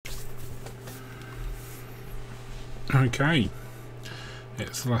Okay,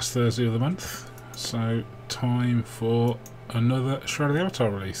 it's the last Thursday of the month, so time for another Shroud of the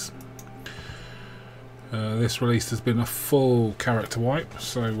Avatar release. This release has been a full character wipe,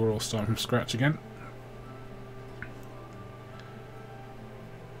 so we're all starting from scratch again.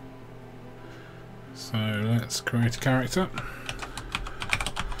 So let's create a character.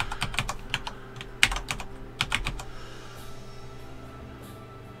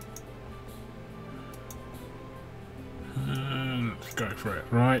 Let's go for it.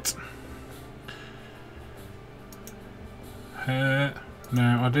 Right. Hair.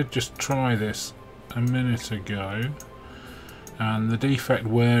 Now I did just try this a minute ago, and the defect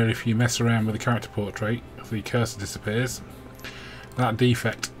where if you mess around with the character portrait, the cursor disappears, that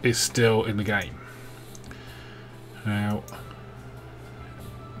defect is still in the game. Now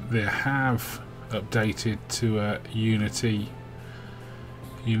they have updated to Unity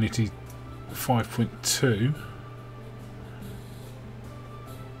 5.2,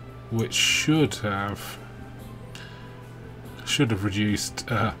 which should have reduced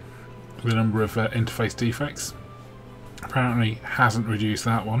the number of interface defects. Apparently hasn't reduced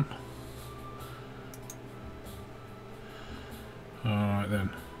that one. Alright then.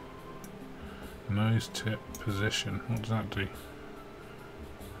 Nose tip position. What does that do?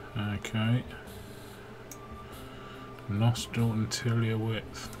 Okay. Nostril anterior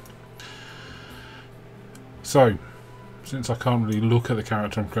width. So, since I can't really look at the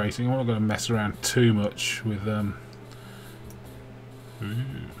character I'm creating, I'm not going to mess around too much with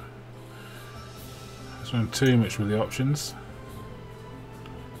too much with the options.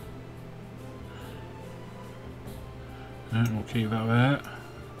 And we'll keep that there.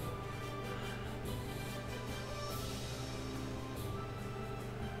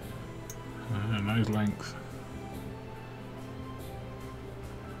 Nose length.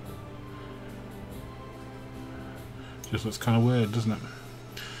 Just looks kind of weird, doesn't it?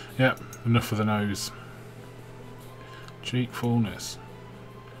 Yep, enough for the nose. Cheek fullness.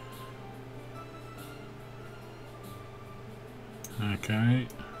 Okay.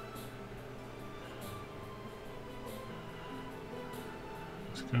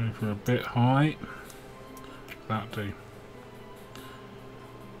 Let's go for a bit high. That do.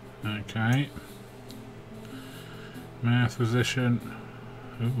 Okay. Mouth position.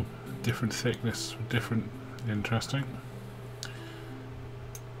 Ooh, different thickness, different. Interesting.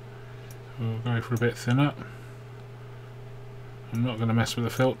 We'll go for a bit thinner. I'm not going to mess with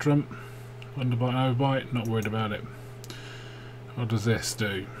the filtrum. Underbite, overbite, not worried about it. What does this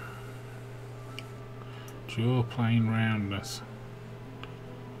do? Jaw plane roundness.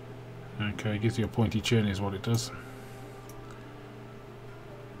 Okay, gives you a pointy chin is what it does.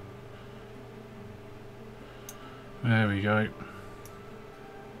 There we go.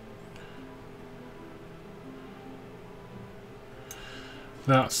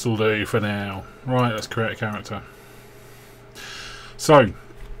 That'll do for now. Right, let's create a character. So,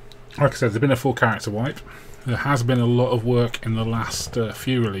 like I said, there's been a full character wipe. There has been a lot of work in the last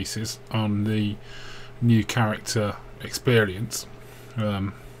few releases on the new character experience.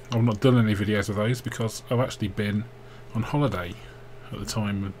 I've not done any videos of those because I've actually been on holiday at the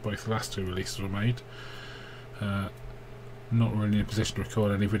time when both the last two releases were made. Not really in a position to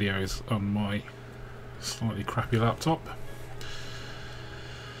record any videos on my slightly crappy laptop.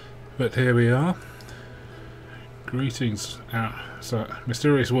 But here we are. Greetings. So,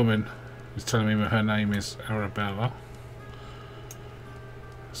 mysterious woman is telling me her name is Arabella.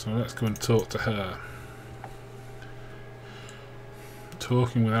 So let's go and talk to her.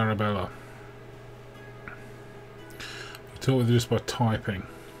 Talking with Arabella. You talk with her just by typing.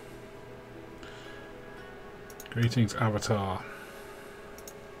 Greetings, Avatar.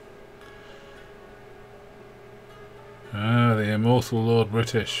 Ah, the immortal Lord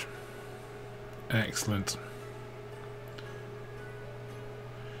British. Excellent.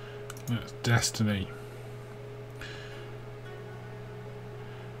 That's Destiny.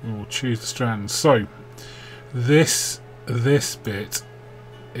 We will choose the strands. So this bit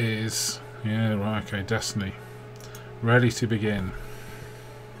is, yeah, right, okay, Destiny. Ready to begin.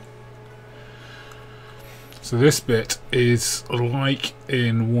 So this bit is like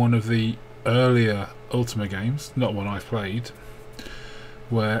in one of the earlier Ultima games, not one I've played,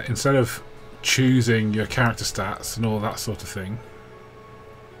 where instead of choosing your character stats and all that sort of thing,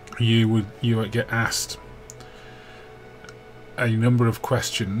 you would get asked a number of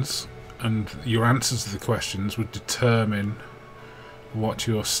questions, and your answers to the questions would determine what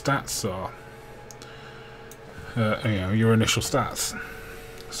your stats are. You know, your initial stats.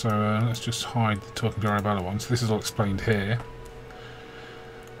 So let's just hide the talking to Arabella one. So this is all explained here.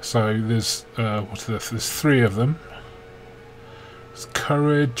 So there's there's 3 of them.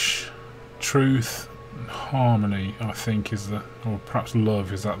 courage, truth, and harmony, I think is the, or perhaps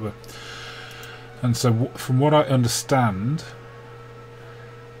love, is that the, and so from what I understand,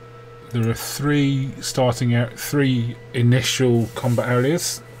 there are three initial combat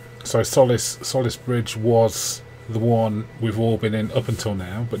areas. So Solace Bridge was the one we've all been in up until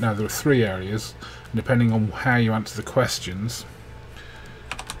now, but now there are 3 areas, and depending on how you answer the questions,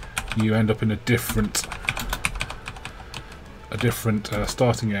 you end up in a different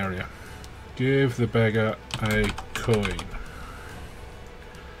starting area. Give the beggar a coin.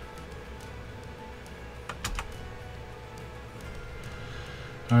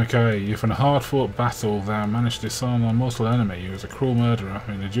 Okay, if in a hard-fought battle thou managed to disarm thy mortal enemy who was a cruel murderer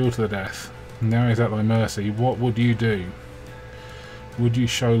in a duel to the death, now he's at thy mercy, what would you do? Would you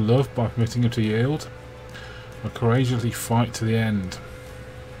show love by permitting him to yield, or courageously fight to the end?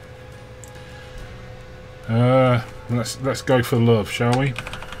 Let's go for love, shall we?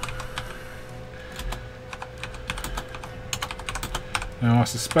 Now I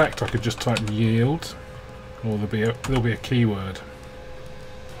suspect I could just type yield, or there'll be a keyword.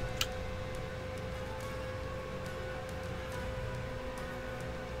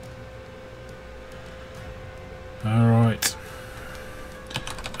 Alright.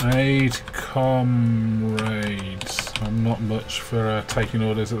 Aid comrades. I'm not much for taking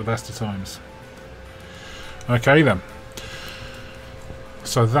orders at the best of times. Okay then.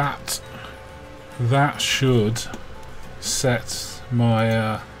 So that should set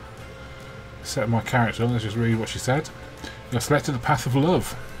my character. Let's just read what she said. You're selected the path of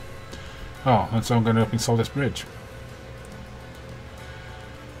love. Oh, and so I'm going up in Solace Bridge.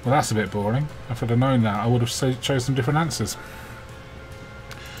 Well, that's a bit boring. If I'd have known that, I would have chosen different answers.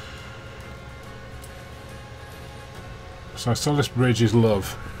 So Solace Bridge is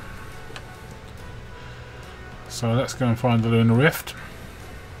love. So let's go and find the Lunar Rift.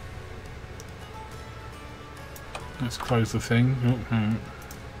 Let's close the thing. Oh,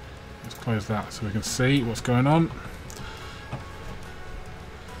 let's close that so we can see what's going on.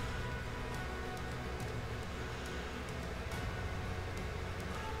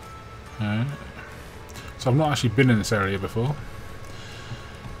 So I've not actually been in this area before.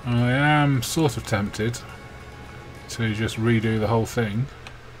 I am sort of tempted to just redo the whole thing.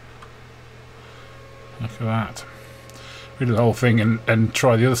 Look at that. Redo the whole thing and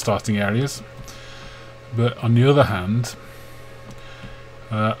try the other starting areas. But on the other hand,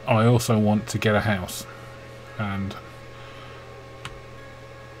 I also want to get a house. And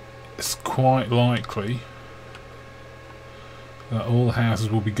it's quite likely that all the houses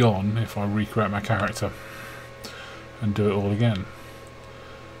will be gone if I recreate my character and do it all again.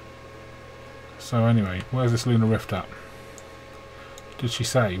 So anyway, where's this Lunar Rift at? Did she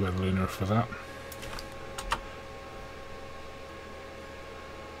say where the Lunar Rift was at?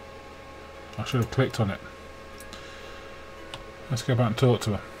 I should have clicked on it. Let's go back and talk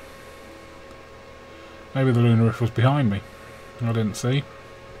to her. Maybe the Lunar Rift was behind me. I didn't see.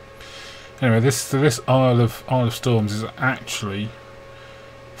 Anyway, this Isle of Storms is actually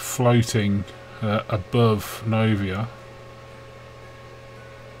floating above Novia.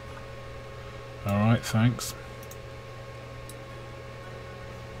 Alright, thanks.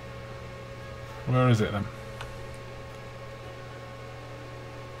 Where is it then?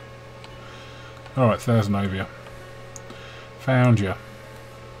 Alright, there's Novia. Found you.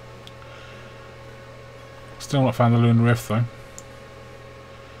 Still not found the Lunar Rift though.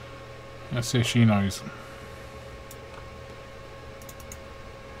 Let's see if she knows.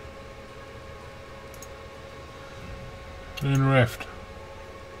 Lunar Rift.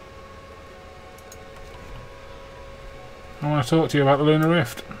 I want to talk to you about the Lunar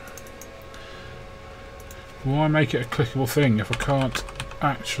Rift. Why make it a clickable thing if I can't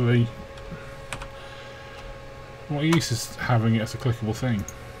actually... What use is having it as a clickable thing?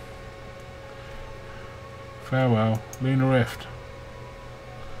 Farewell, Lunar Rift.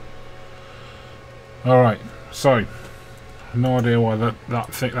 Alright, so no idea why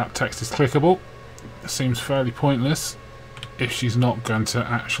that text is clickable. It seems fairly pointless if she's not going to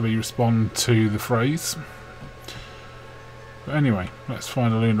actually respond to the phrase. But anyway, let's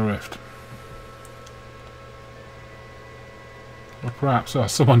find a Lunar Rift. Or perhaps, oh,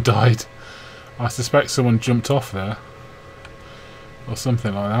 someone died. I suspect someone jumped off there. Or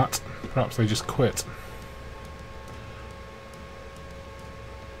something like that. Perhaps they just quit.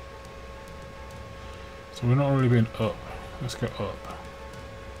 So we're not really being up. Let's go up.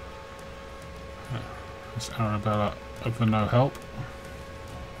 This Arabella of the no help.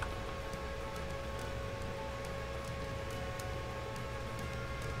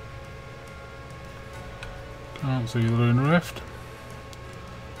 Can't see the Lunar Rift.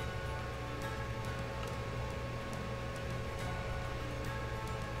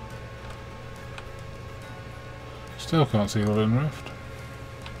 Still can't see the Lunar Rift.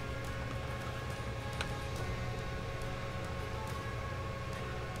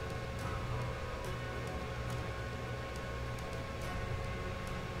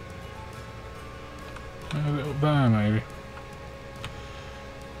 A little there maybe.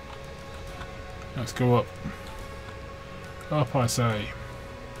 Let's go up. Up I say.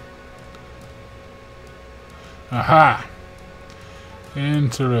 Aha!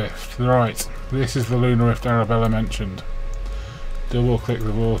 Into Rift. Right. This is the Lunar Rift Arabella mentioned. Double click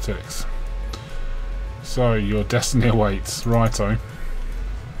the vortex. So your destiny awaits. Righto.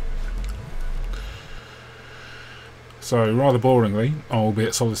 So rather boringly, I'll be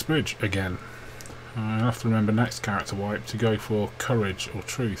at Solidus Bridge again. I'll have to remember next character wipe to go for Courage or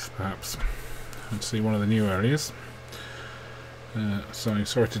Truth perhaps. And see one of the new areas. So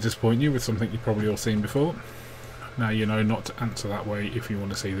sorry to disappoint you with something you've probably all seen before. Now you know not to answer that way if you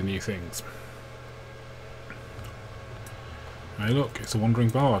want to see the new things. Hey look, it's a wandering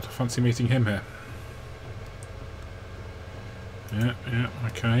bard. Fancy meeting him here. Yeah,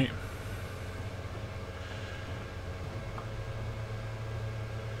 okay.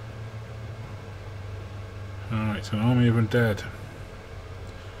 Alright, an army of undead.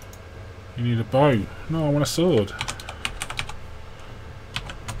 You need a bow. No, I want a sword.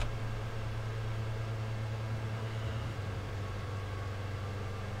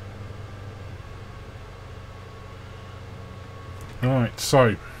 Right,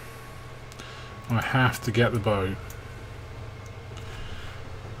 so I have to get the bow.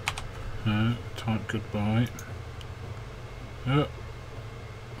 Type goodbye. Oh,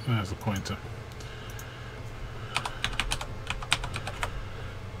 there's the pointer.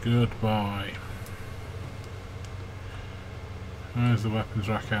 Goodbye. Where's the weapons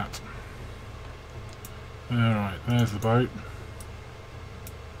rack at? Alright, there's the boat.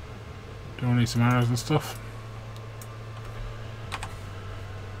 Do I need some arrows and stuff?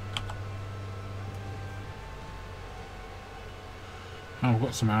 Oh, I've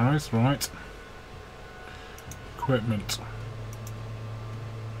got some arrows, right. Equipment.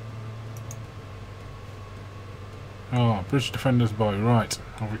 Oh, Bridge Defender's bow, right.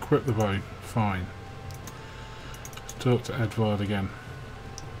 I'll equip the bow, fine. Let's talk to Edvard again.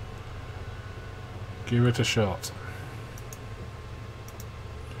 Give it a shot.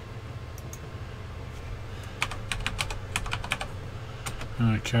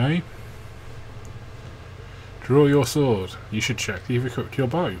 Okay. Draw your sword. You should check that you've equipped your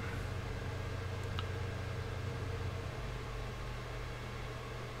bow.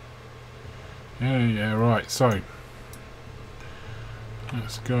 Yeah, right, so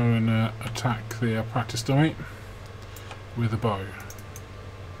let's go and attack the practice dummy with a bow.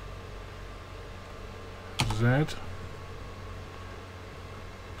 Z.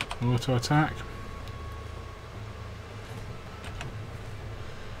 Auto attack.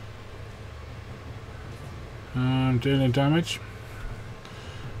 Dealing damage.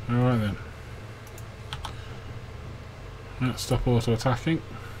 Alright then. Let's stop auto attacking.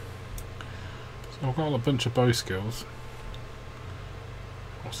 So I've got a bunch of bow skills.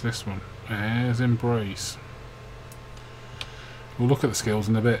 What's this one? Air's Embrace. We'll look at the skills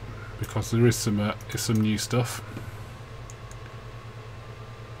in a bit because there is some new stuff.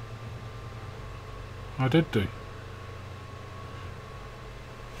 I did do.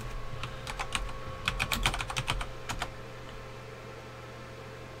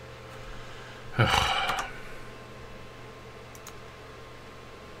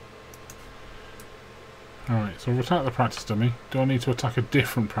 Alright, so we'll attack the practice dummy. Do I need to attack a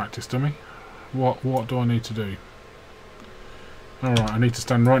different practice dummy? What do I need to do? Alright, I need to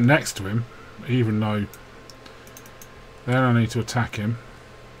stand right next to him, even though then I need to attack him.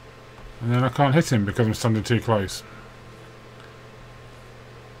 And then I can't hit him because I'm standing too close.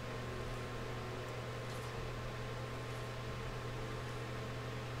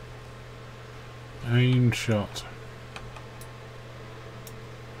 Aim shot.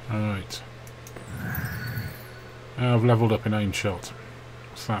 Alright. I've leveled up in aim shot.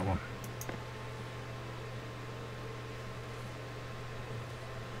 What's that one?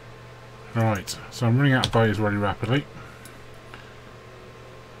 Right, so I'm running out of bows very rapidly.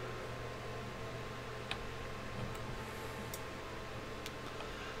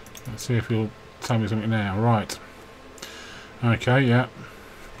 Let's see if he'll tell me something now. Right. Okay, yeah.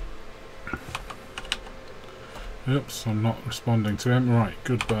 Oops, I'm not responding to him. Right,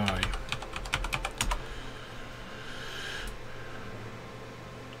 goodbye.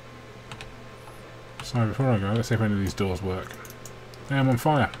 So before I go, let's see if any of these doors work. Yeah, I'm on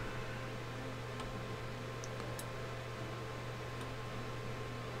fire.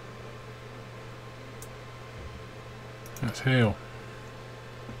 Let's heal.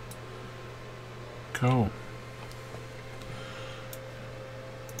 Cool.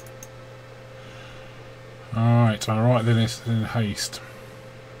 Alright, I'll write this in haste.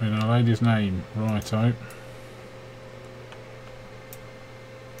 In our lady's name. Righto.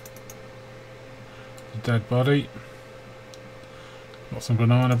 Dead body. Got some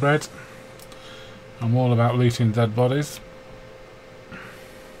banana bread. I'm all about looting dead bodies.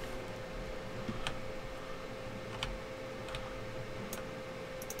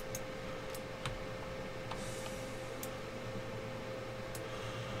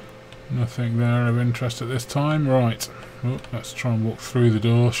 Nothing there of interest at this time. Right. Oh, let's try and walk through the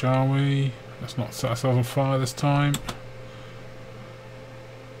door, shall we? Let's not set ourselves on fire this time.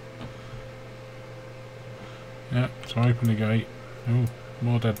 Yeah, so open the gate. Oh,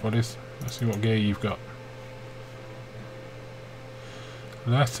 more dead bodies. Let's see what gear you've got.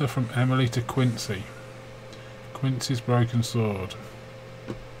 Letter from Emily to Quincy. Quincy's broken sword.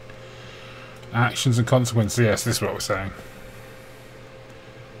 Actions and consequences. Yes, this is what we're saying.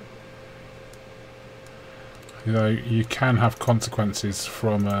 Though you can have consequences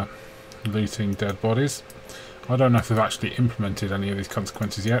from looting dead bodies. I don't know if they've actually implemented any of these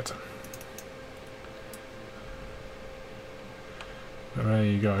consequences yet. But there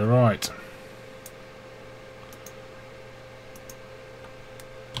you go, right.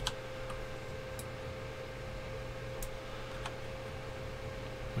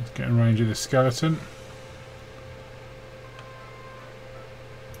 Let's get in range of this skeleton.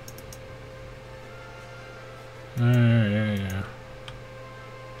 Yeah.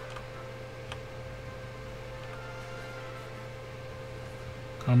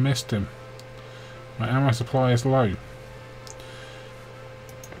 I missed him. My ammo supply is low.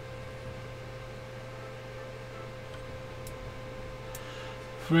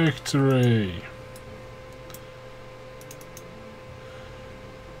 Victory!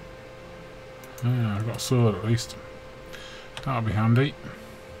 Yeah, I've got a sword at least. That'll be handy.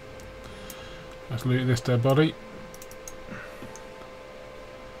 Let's loot this dead body.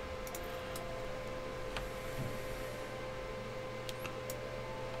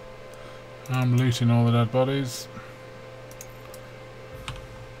 I'm looting all the dead bodies.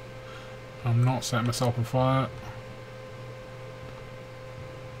 I'm not setting myself on fire.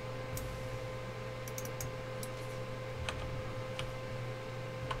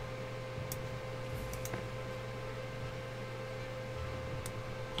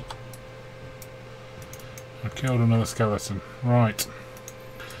 I killed another skeleton. Right.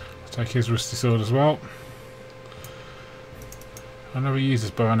 Let's take his rusty sword as well. I never used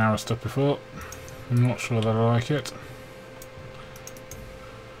this bow and arrow stuff before. I'm not sure that I like it.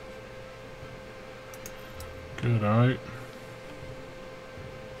 Good out.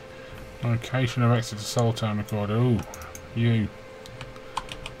 Location of exit to SotA recorder. Ooh, you.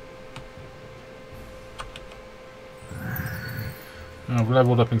 I've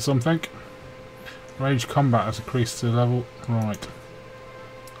levelled up in something. Rage combat has increased to level. Right.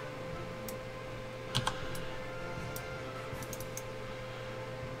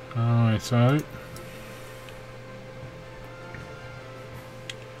 So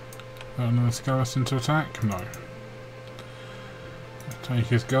got another skeleton to attack? No. Let's take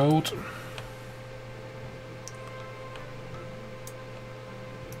his gold.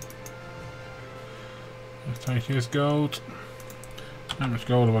 Let's take his gold. How much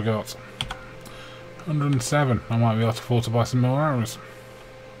gold have I got? 107. I might be able to afford to buy some more arrows.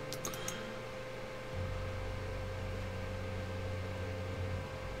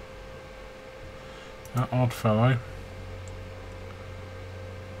 That odd fellow.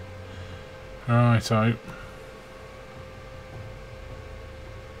 Righto.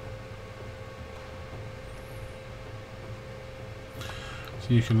 So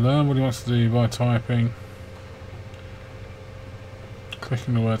you can learn what he wants to do by typing,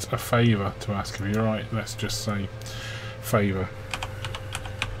 clicking the words a favour to ask if you're right. Let's just say favour.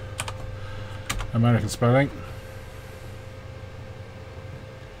 American spelling.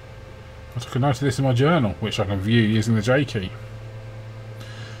 I took a note of this in my journal, which I can view using the J key.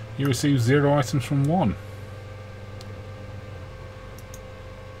 You receive 0 items from 1.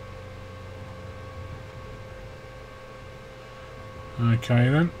 Okay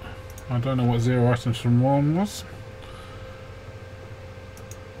then. I don't know what 0 items from 1 was.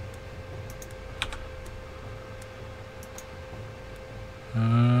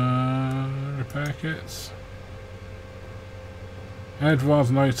 Repair kits. Edvard's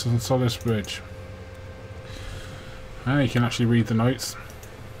notes on Solace Bridge. You can actually read the notes.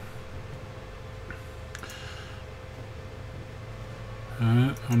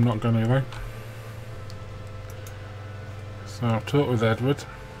 I'm not going to though. So I've talked with Edward.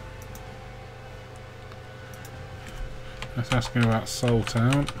 Let's ask him about Soul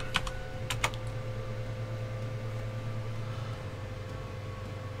Town.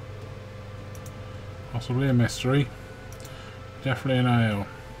 Possibly a mystery. Definitely an ale.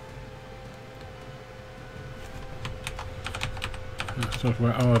 Let's talk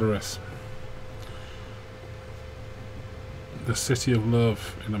about Ardoris. The city of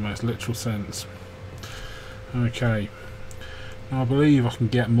love in the most literal sense. Okay. I believe I can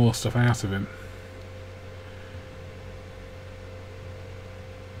get more stuff out of him.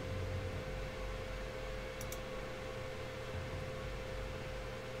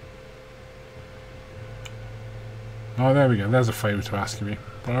 Oh, there we go. There's a favour to ask of you.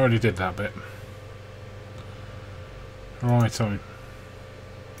 But I already did that bit. Righto.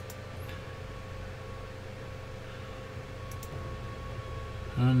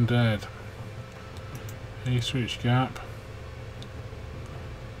 Undead. East Reach Gap.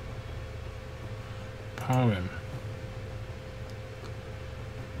 Poem.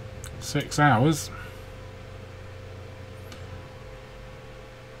 6 hours.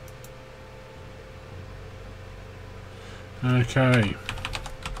 Okay.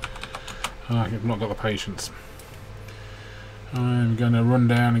 I've not got the patience. I'm going to run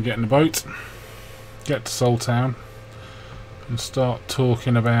down and get in the boat, get to Soul Town, and start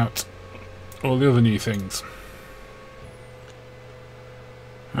talking about all the other new things.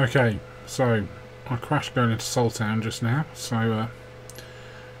 Okay, so I crashed going into Soul Town just now, so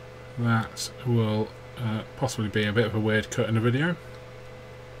that will possibly be a bit of a weird cut in the video.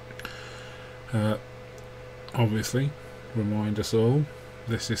 Obviously, remind us all,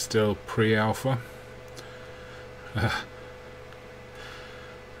 this is still pre-alpha.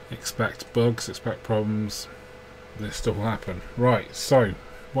 Expect bugs, expect problems, this stuff will happen. Right, so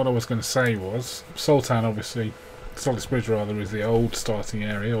what I was going to say was, Soul Town obviously, Solace Bridge rather, is the old starting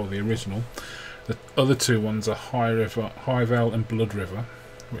area, or the original. The other two ones are High Vale and Blood River,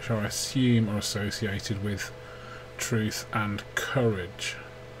 which I assume are associated with truth and courage.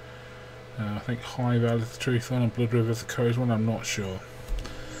 I think High Vale is the truth one and Blood River is the courage one, I'm not sure.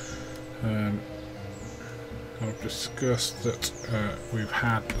 I've discussed that we've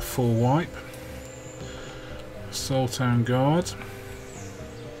had the full wipe. Soul Town Guard.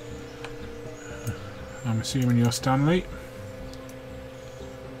 I'm assuming you're Stanley.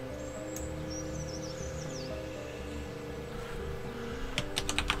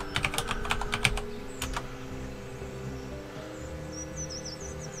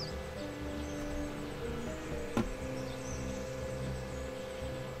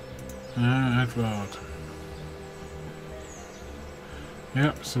 Edward.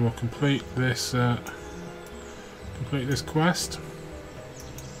 Yep, so we'll complete this quest.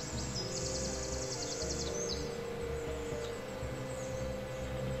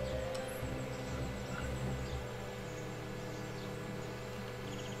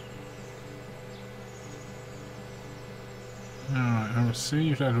 Alright, I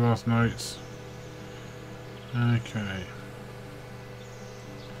received Edward's notes. Okay.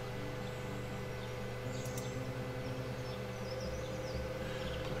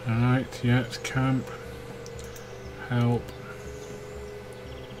 Alright, yet camp, help.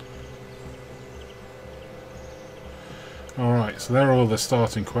 Alright, so they're all the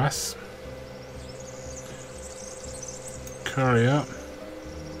starting quests. Courier.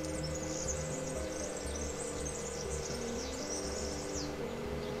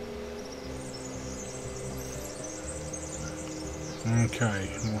 Okay,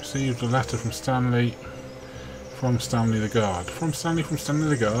 I received a letter from Stanley. From Stanley the Guard. From Stanley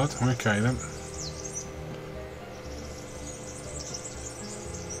the Guard. Okay then.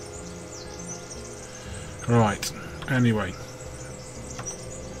 Right. Anyway.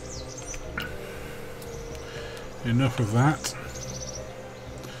 Enough of that.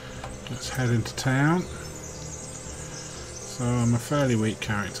 Let's head into town. So I'm a fairly weak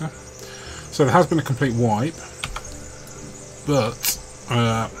character. So there has been a complete wipe. But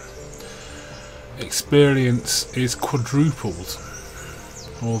experience is quadrupled,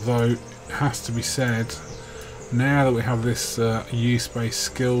 although it has to be said, now that we have this use-based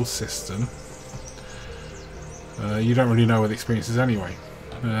skill system, you don't really know where the experience is anyway.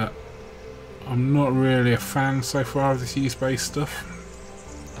 I'm not really a fan so far of this use-based stuff.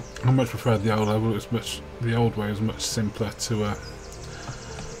 I much preferred the old level. The old way was much simpler to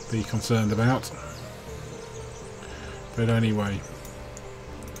be concerned about. But anyway,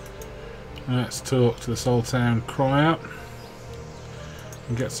 let's talk to the Soul Town Crier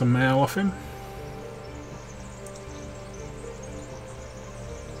and get some mail off him.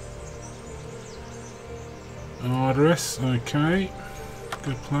 Arduous, okay.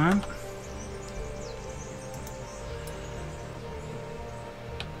 Good plan.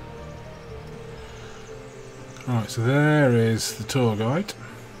 Right, so there is the tour guide,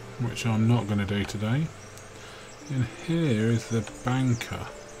 which I'm not going to do today. And here is the banker,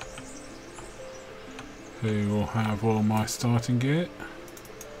 who will have all my starting gear.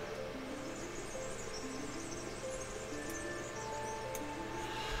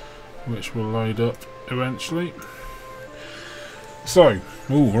 Which will load up eventually. So,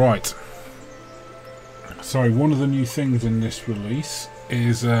 right. So, one of the new things in this release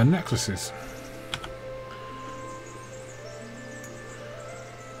is necklaces.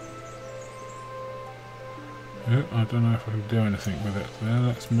 Oh, I don't know if I can do anything with it there.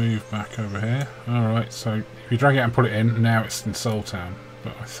 Let's move back over here. Alright, so if you drag it and put it in, now it's in Soul Town.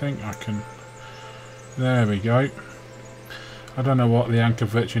 But I think I can... There we go. I don't know what the Anchor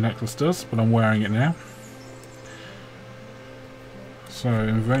Virtue necklace does, but I'm wearing it now. So,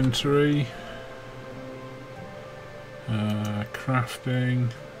 inventory.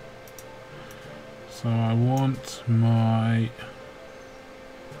 Crafting. So I want my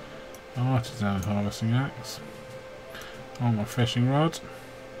artisan harvesting axe. I want my fishing rod.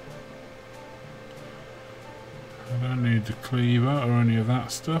 I don't need the cleaver or any of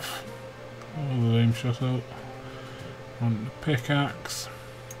that stuff. Or the loom shuttle. I want the pickaxe,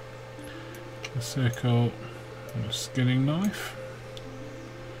 the sickle, and the skinning knife.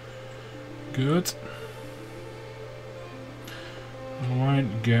 Good. I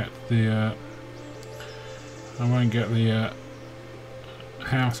won't get the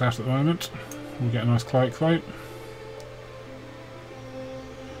house out at the moment. We'll get a nice cloak though.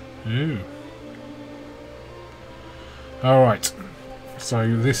 Ooh. Alright.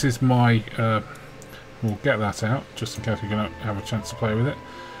 So this is my we'll get that out just in case we're gonna have a chance to play with it.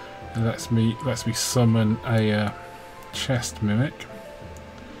 And lets me summon a chest mimic.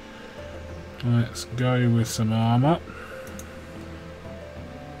 Let's go with some armour.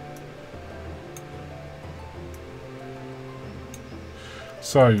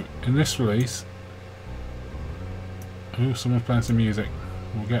 So, in this release... Ooh, someone's playing some music.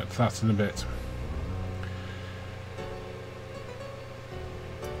 We'll get to that in a bit.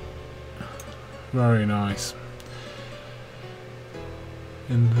 Very nice.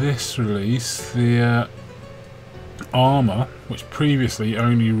 In this release, the armour, which previously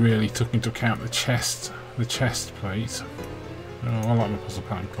only really took into account the chest plate. Oh, I like my puzzle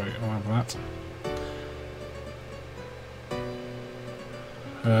pattern plate. I'll have that.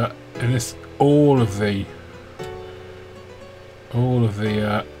 And this, all of the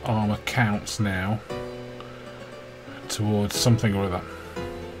armour counts now towards something or other.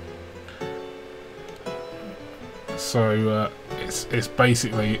 So it's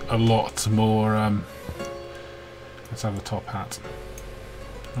basically a lot more. Let's have the top hat.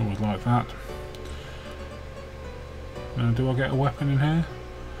 Always like that. Do I get a weapon in here?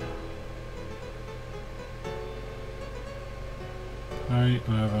 Plate,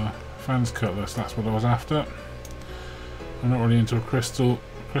 leather, fans cutlass. That's what I was after. I'm not really into a crystal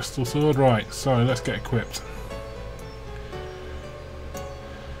sword. Right, so let's get equipped.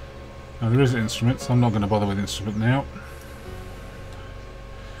 Now there is instruments. I'm not going to bother with instrument now.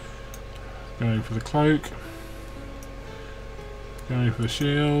 Go for the cloak. Go for the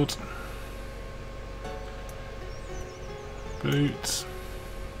shield. Boots.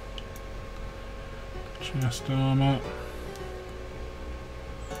 Chest armour.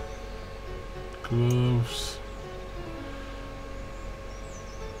 Gloves.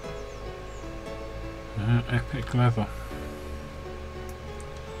 Epic leather.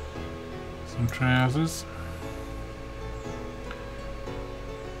 Some trousers.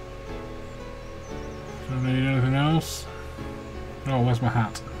 Don't need anything else. Oh, where's my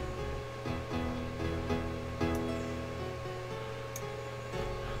hat?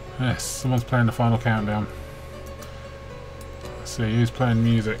 Yes, someone's playing the final countdown. Let's see, who's playing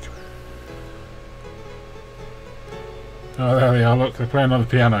music? Oh, there they are, look, they're playing on the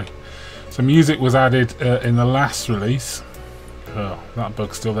piano. So music was added in the last release. Oh, that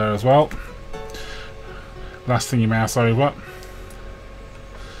bug's still there as well. Last thing you mouse over.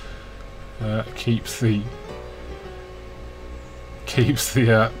 Keeps the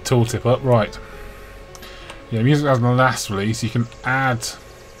tooltip up. Right. Yeah, music as in the last release. You can add.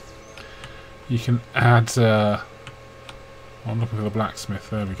 I'm looking for the blacksmith.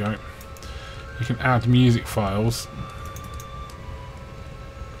 There we go. You can add music files.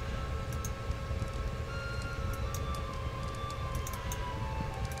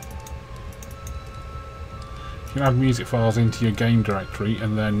 You can add music files into your game directory,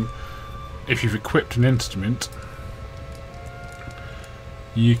 and then if you've equipped an instrument,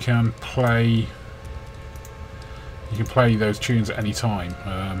 you can play those tunes at any time.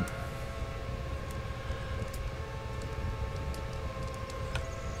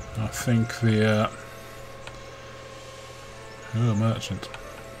 I think the merchant.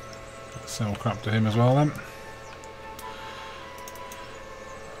 Let's sell crap to him as well then.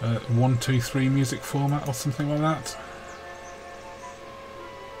 1, 2, 3 music format or something like that.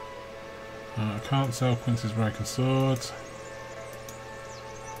 I can't sell Quincy's Broken Swords.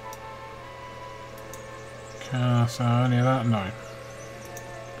 Can I sell any of that? No.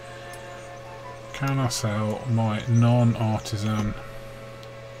 Can I sell my non-artisan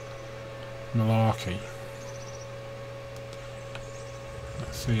malarkey?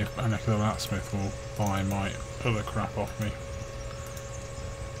 Let's see if Annika the Blacksmith will buy my other crap off me.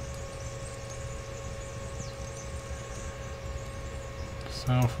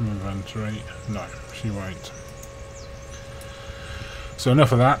 Sell from inventory. No, she won't. So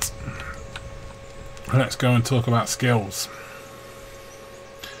enough of that. Let's go and talk about skills.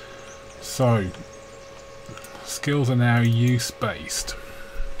 So, skills are now use-based.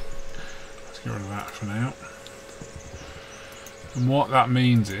 Let's get rid of that for now. And what that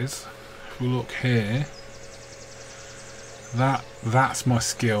means is, if we look here, that's my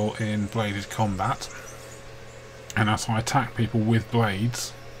skill in bladed combat. And as I attack people with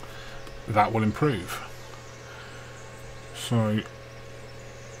blades, that will improve. So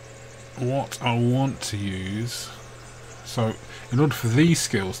what I want to use, so in order for these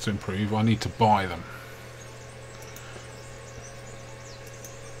skills to improve, I need to buy them.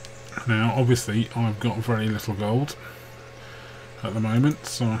 Now obviously I've got very little gold at the moment,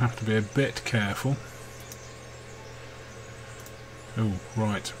 so I have to be a bit careful. Oh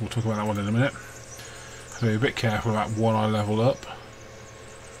right, we'll talk about that one in a minute. I have to be a bit careful about what I level up,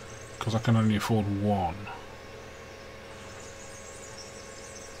 because I can only afford one.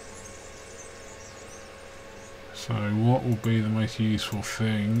 So what will be the most useful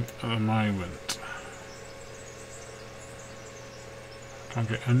thing at the moment? Can't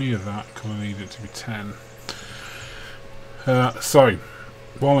get any of that because I need it to be 10. So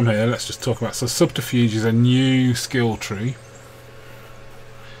while I'm here, let's just talk about, so Subterfuge is a new skill tree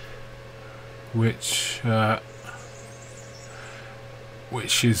which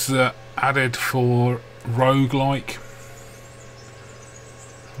is added for roguelike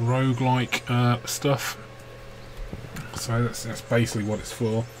stuff. So that's basically what it's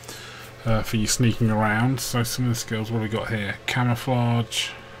for you sneaking around. So some of the skills, what have we got here?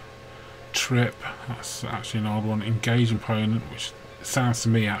 Camouflage, trip, that's actually an old one. Engage opponent, which sounds to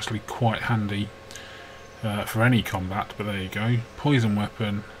me actually quite handy for any combat, but there you go. Poison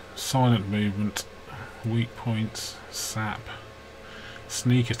weapon, silent movement, weak points, sap,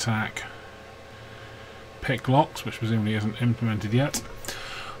 sneak attack, pick locks, which presumably isn't implemented yet.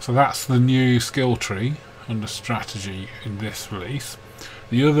 So that's the new skill tree under strategy in this release.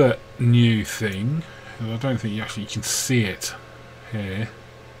 The other new thing, I don't think you can see it here,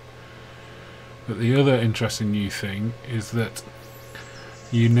 but the other interesting new thing is that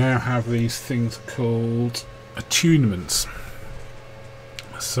you now have these things called attunements.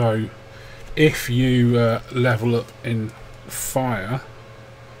 So if you level up in fire,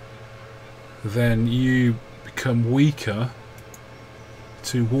 then you become weaker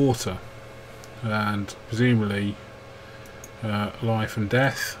to water, and presumably life and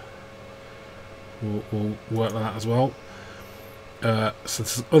death will work like that as well. So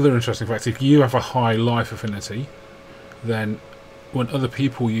there's other interesting facts. If you have a high life affinity, then when other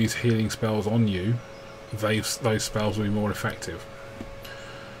people use healing spells on you, those spells will be more effective.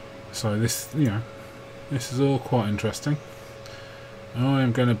 So this, this is all quite interesting. I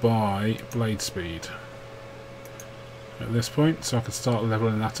am going to buy blade speed at this point, so I can start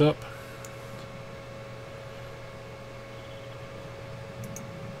leveling that up.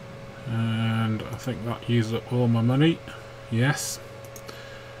 And I think that used up all my money. Yes.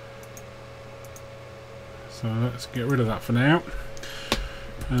 So let's get rid of that for now.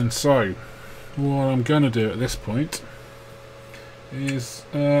 And so what I'm going to do at this point is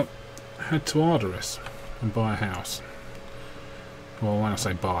head to Ardoris and buy a house. Well, when I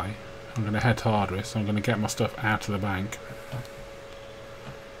say buy, I'm going to head to Ardoris. I'm going to get my stuff out of the bank,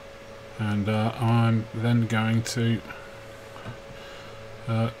 and I'm then going to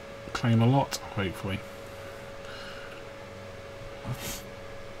claim a lot, hopefully.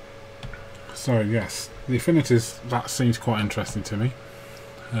 So yes, the affinities, that seems quite interesting to me.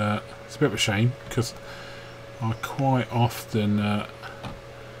 It's a bit of a shame because I quite often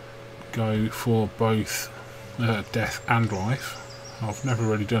go for both death and life. I've never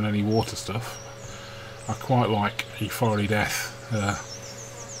really done any water stuff. I quite like a Fiery Death,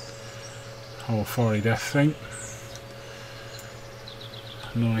 whole Fiery Death thing.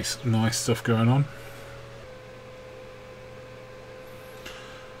 Nice stuff going on.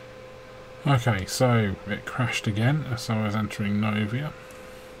 Okay, so it crashed again as I was entering Novia.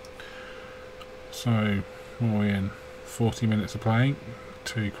 So what are we in? 40 minutes of playing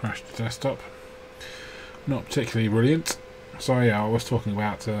to crash the desktop. Not particularly brilliant. So yeah, I was talking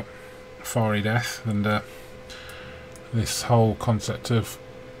about Fiery Death and this whole concept of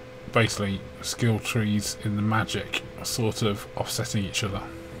basically skill trees in the Magic are sort of offsetting each other,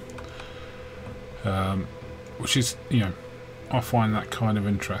 which is, you know, I find that kind of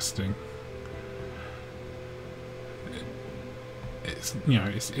interesting. It's, you know,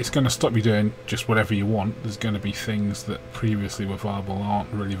 it's going to stop you doing just whatever you want. There's going to be things that previously were viable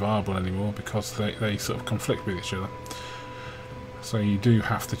aren't really viable anymore because they sort of conflict with each other. So you do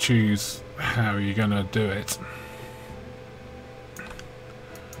have to choose how you're going to do it.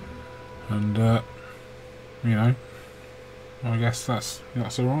 And you know, I guess that's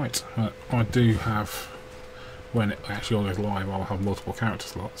alright. I do have, when it actually all goes live, I'll have multiple character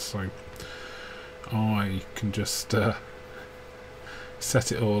slots, so I can just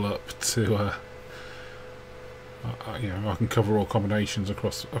set it all up to you know, I can cover all combinations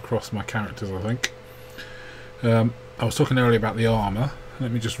across my characters, I think. I was talking earlier about the armour.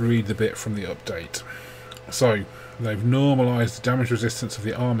 Let me just read the bit from the update. So they've normalised the damage resistance of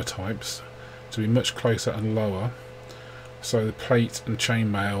the armour types to be much closer and lower, so the plate and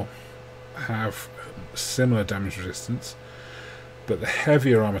chainmail have similar damage resistance, but the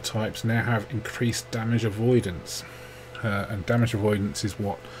heavier armour types now have increased damage avoidance. And damage avoidance is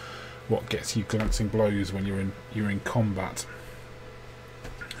what gets you glancing blows when you're in combat.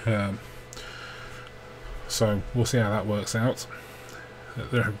 So we'll see how that works out.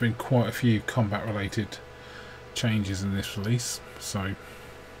 There have been quite a few combat related changes in this release, so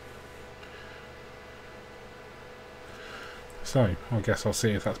I guess I'll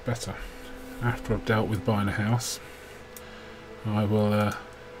see if that's better. After I've dealt with buying a house, I will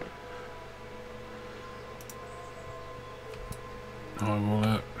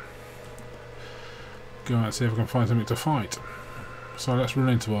go out and see if I can find something to fight. So let's run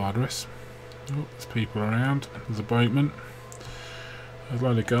into Ardoris. Oh, there's people around. There's a boatman. There's a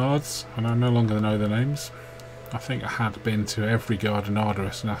load of guards, and I no longer know their names. I think I had been to every guard in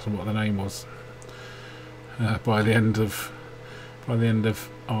Ardoris and asked them what the name was by the end of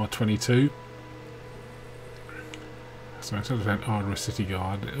R22. So instead of saying Ardoris City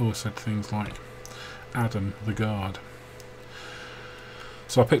Guard, it all said things like Adam the Guard.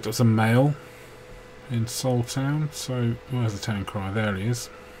 So I picked up some mail in Seoul Town. So where's the town crier? There he is.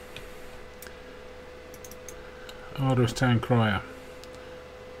 Ardoris Town Crier.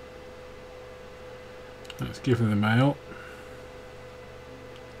 Let's give him the mail.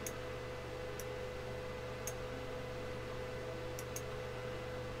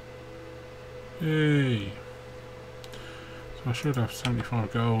 Yay! So I should have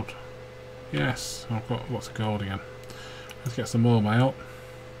 75 gold. Yes, I've got lots of gold again. Let's get some more mail.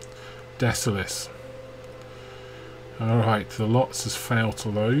 Decilis. Alright, the lots has failed to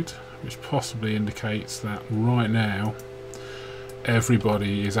load, which possibly indicates that right now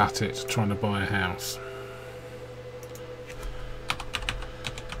everybody is at it trying to buy a house.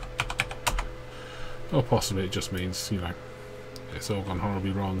 Or possibly it just means, you know, it's all gone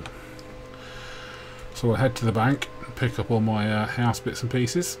horribly wrong. So I'll head to the bank and pick up all my house bits and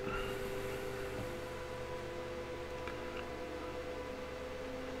pieces.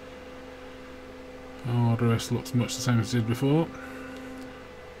 Ardoris looks much the same as it did before.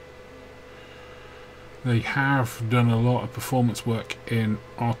 They have done a lot of performance work in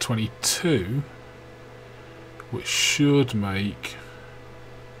R22, which should make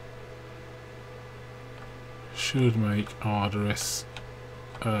Ardoris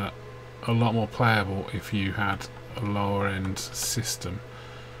a lot more playable if you had a lower end system.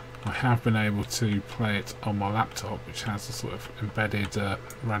 I have been able to play it on my laptop, which has a sort of embedded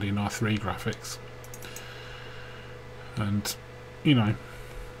Radeon R3 graphics, and you know,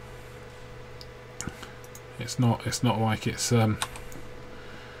 it's not like it's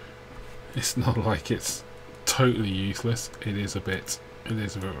totally useless. It is a bit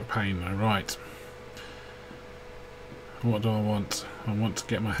of a pain though. Right, what do I want? I want to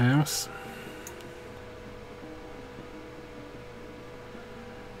get my house.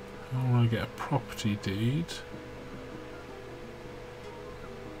 I want to get a property deed.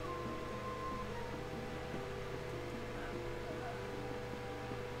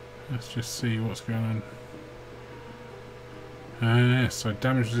 Let's just see what's going on. So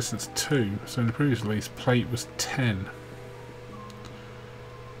damage resistance 2. So in the previous release, plate was 10.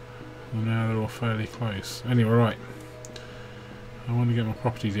 And now they're all fairly close. Anyway, right. I want to get my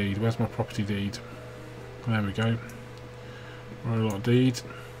property deed. Where's my property deed? There we go. Roll deed.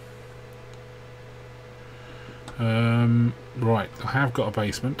 Right, I have got a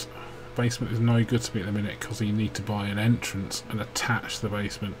basement. Basement is no good to me at the minute because you need to buy an entrance and attach the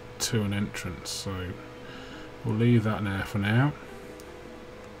basement to an entrance. So we'll leave that there for now.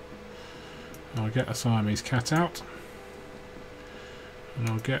 I'll get a Siamese cat out. And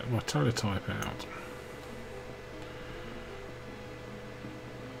I'll get my teletype out.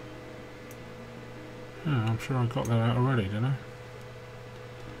 Oh, I'm sure I got that out already, didn't I?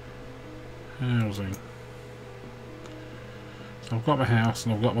 Housing. So I've got my house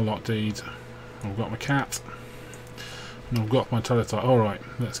and I've got my lot deed. I've got my cat. And I've got my teletype. Alright,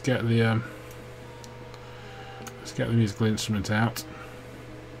 let's get the musical instrument out.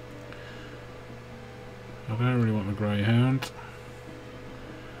 I don't really want the greyhound.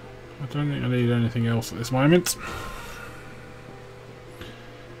 I don't think I need anything else at this moment.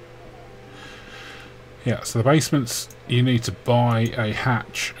 Yeah, so the basements, you need to buy a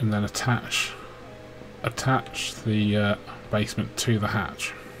hatch and then attach the basement to the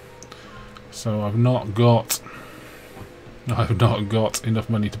hatch. So I've not got enough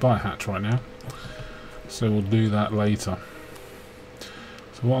money to buy a hatch right now. So we'll do that later.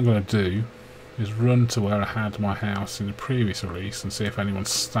 So what I'm going to do is run to where I had my house in the previous release and see if anyone's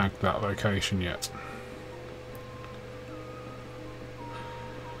snagged that location yet.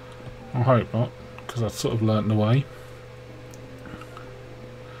 I hope not, because I've sort of learnt the way.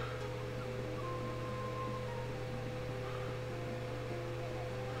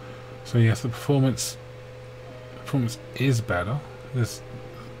 So yes, the performance is better. There's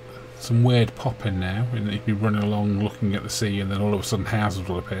some weird pop in now, and you can be running along looking at the sea and then all of a sudden houses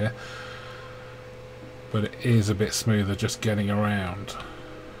will appear. But it is a bit smoother just getting around.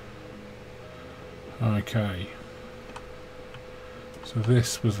 Okay. So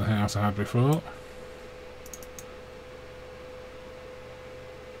this was the house I had before.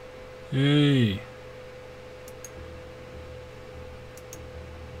 Yay!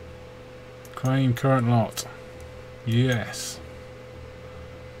 Claim current lot. Yes.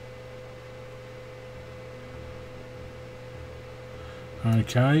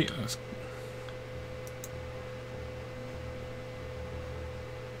 Okay, let's.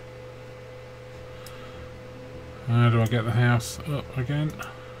 How do I get the house up again?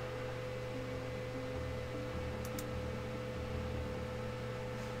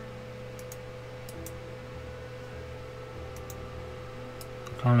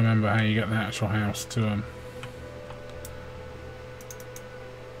 I can't remember how you get the actual house to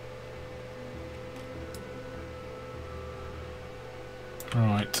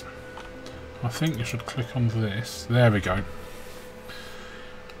Right. I think you should click on this. There we go.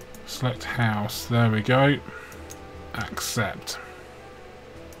 Select house. There we go. Accept.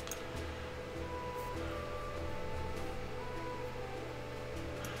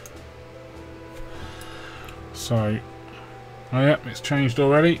 So, oh yep, it's changed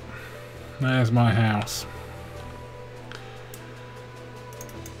already. There's my house.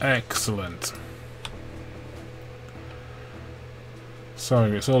 Excellent. So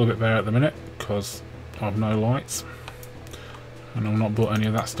it's all a bit bare at the minute because I've no lights and I've not bought any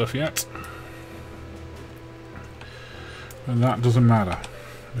of that stuff yet. But that doesn't matter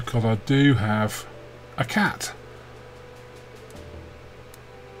because I do have a cat.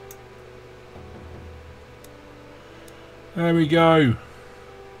 There we go.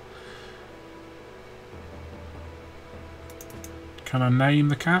 Can I name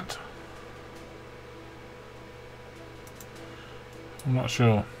the cat? I'm not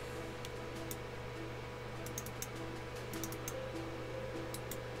sure.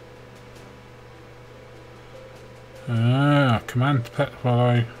 Command pet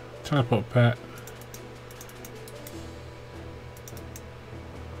follow, teleport pet.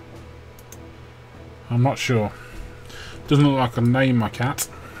 I'm not sure. Doesn't look like I can name my cat,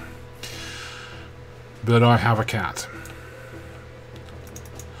 but I have a cat.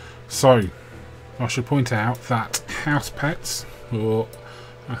 So, I should point out that house pets, or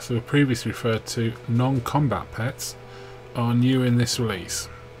as we were previously referred to, non-combat pets, are new in this release.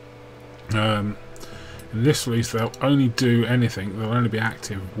 In this release they'll only do anything, they'll only be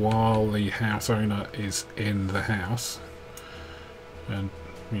active while the house owner is in the house. And,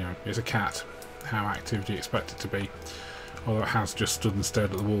 you know, it's a cat. How active do you expect it to be? Although it has just stood and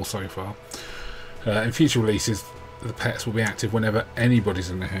stared at the wall so far. In future releases the pets will be active whenever anybody's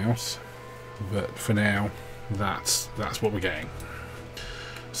in the house. But for now, that's what we're getting.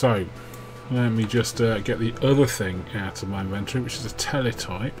 So let me just get the other thing out of my inventory, which is a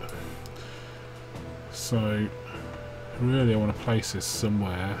teletype. So really I want to place this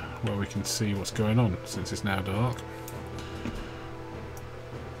somewhere where we can see what's going on, since it's now dark.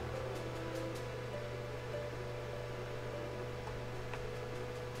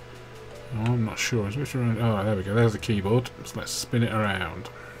 Oh, I'm not sure. Which around? Oh, there we go. There's the keyboard. So let's spin it around.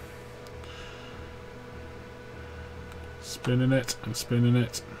 Spinning it and spinning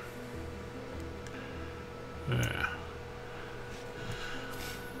it. There.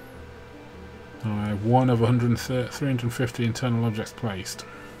 I have one of 350 internal objects placed.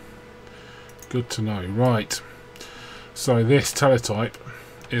 Good to know. Right. So this teletype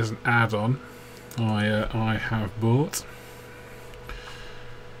is an add-on I have bought,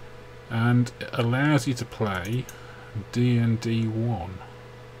 and it allows you to play D&D 1.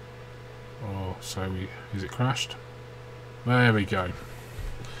 Oh, so is it crashed? There we go.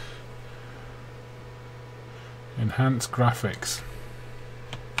 Enhance graphics.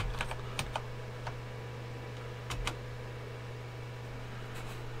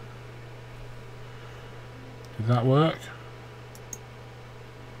 Did that work?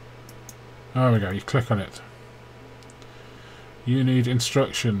 There we go, you click on it. You need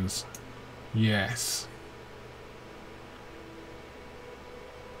instructions. Yes.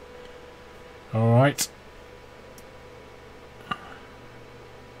 Alright.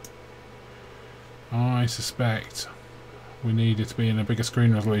 I suspect we need it to be in a bigger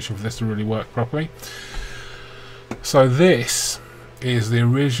screen resolution for this to really work properly. So this is the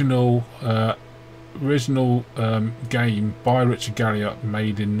original game by Richard Garriott,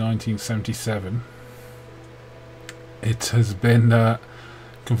 made in 1977. It has been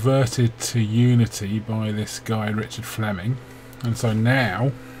converted to Unity by this guy Richard Fleming, and so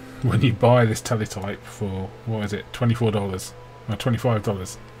now when you buy this teletype for, what is it, $24 or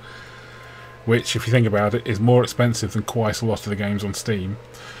 $25, which if you think about it is more expensive than quite a lot of the games on Steam,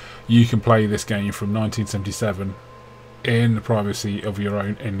 you can play this game from 1977 in the privacy of your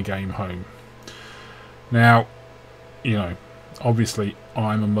own in-game home. Now, you know, obviously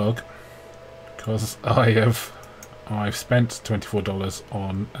I'm a mug, because I've spent $24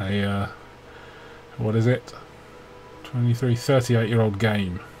 on a what is it, 38-year-old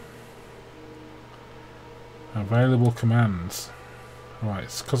game. Available commands. Right,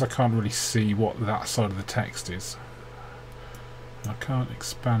 it's because I can't really see what that side of the text is. I can't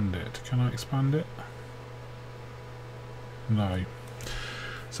expand it. Can I expand it? No.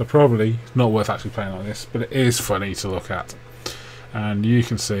 So probably not worth actually playing like this, but it is funny to look at. And you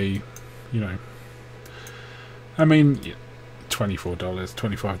can see, you know, I mean, $24,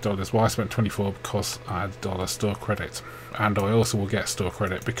 $25. Well, I spent $24 because I had $1 store credit, and I also will get store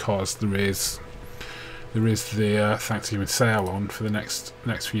credit because there is the Thanksgiving sale on for the next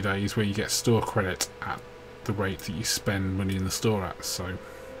few days, where you get store credit at the rate that you spend money in the store at. So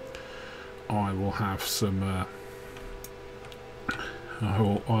I will have some. I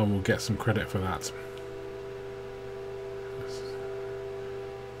will get some credit for that.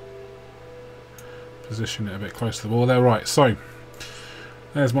 Position it a bit close to the wall there. Right, so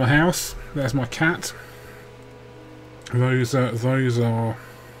there's my house, there's my cat. Those are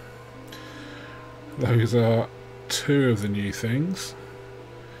two of the new things.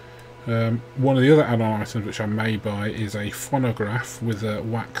 One of the other add-on items which I may buy is a phonograph with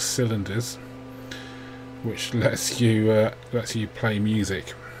wax cylinders, which lets you play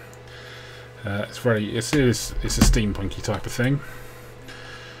music. It's a steampunky type of thing.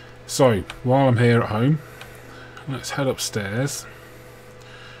 So while I'm here at home, let's head upstairs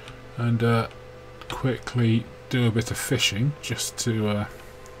and quickly do a bit of fishing, just to oh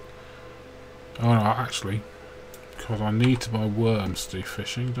no, actually, because I need to buy worms to do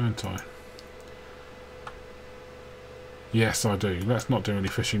fishing, don't I? Yes, I do. Let's not do any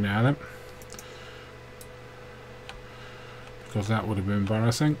fishing now then, because that would have been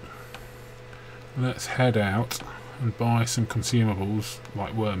embarrassing. Let's head out and buy some consumables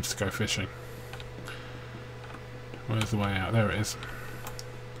like worms to go fishing. Where's the way out? There it is.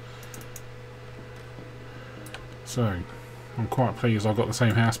 So I'm quite pleased I've got the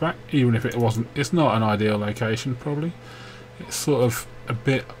same house back, even if it's not an ideal location probably. It's sort of a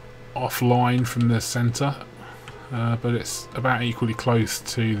bit offline from the centre, but it's about equally close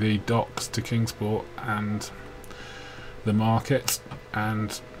to the docks, to Kingsport and the market,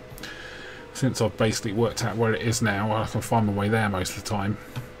 and since I've basically worked out where it is now, I can find my way there most of the time.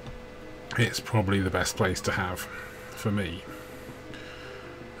 It's probably the best place to have for me.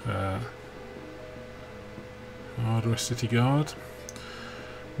 Arduous City Guard.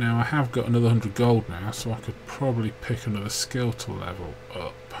 Now I have got another 100 gold now, so I could probably pick another skill to level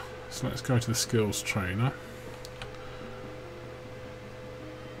up. So let's go to the skills trainer.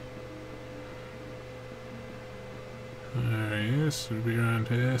 There he is, he'll be around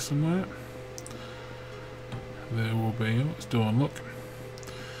here somewhere. There will be. Oh, let's do unlock.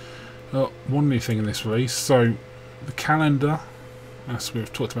 Oh, one new thing in this release, so the calendar, as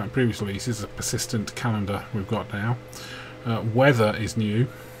we've talked about in previous releases, is a persistent calendar we've got now. Weather is new.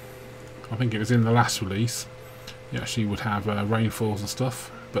 I think it was in the last release. You actually would have rainfalls and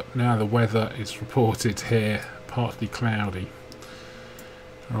stuff, but now the weather is reported here partly cloudy.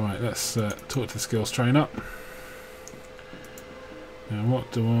 Alright, let's talk to the skills trainer. Now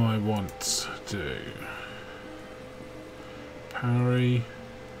what do I want to do? Parry.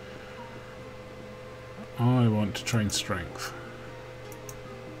 I want to train strength.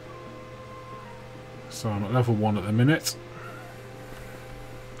 So I'm at level 1 at the minute.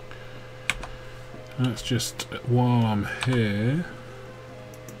 Let's just, while I'm here...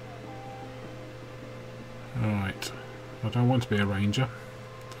 Alright, I don't want to be a ranger.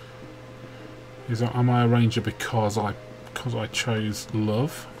 Am I a ranger because I chose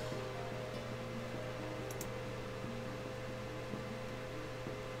love?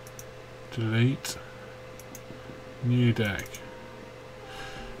 Delete. New deck.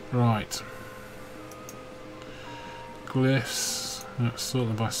 Right. Glyphs. Let's sort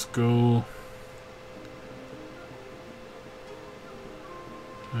them by school.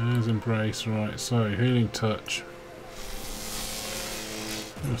 There's embrace. Right. So healing touch.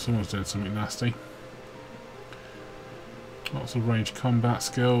 Oh, someone's doing something nasty. Lots of ranged combat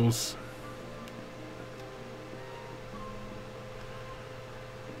skills.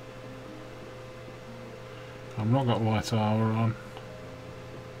 I've not got light armor on.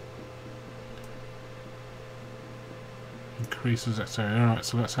 Increases dexterity. Alright,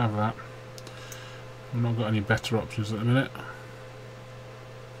 so let's have that. I've not got any better options at the minute.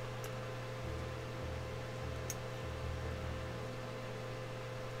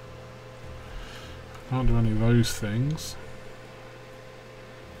 Can't do any of those things.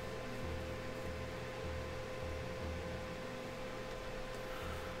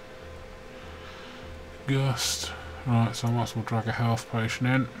 Gust. Right, so I might as well drag a health potion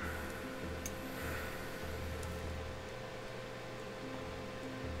in.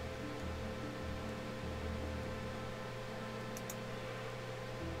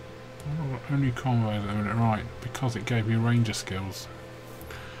 Only combos at the minute, right, because it gave me ranger skills,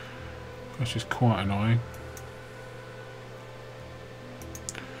 which is quite annoying.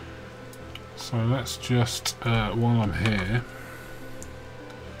 So let's just, while I'm here,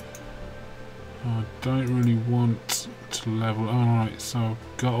 I don't really want to level. Alright, so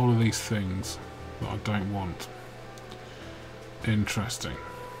I've got all of these things that I don't want. Interesting.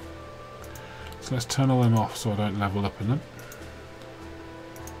 So let's turn all them off so I don't level up in them.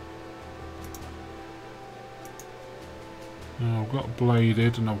 Now I've got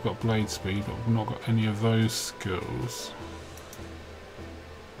bladed and I've got blade speed, but I've not got any of those skills.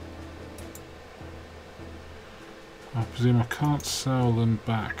 I presume I can't sell them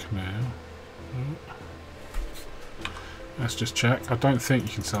back now. Let's just check. I don't think you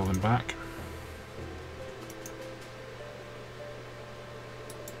can sell them back.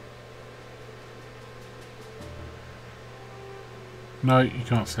 No, you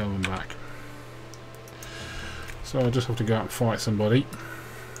can't sell them back. So I just have to go out and fight somebody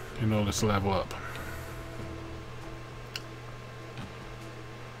in order to level up.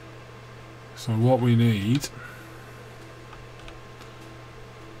 So what we need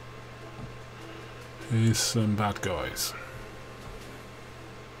is some bad guys.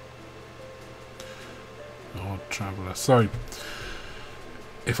 Odd traveller. So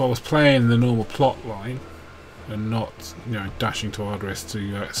if I was playing the normal plot line and not, you know, dashing to Ardris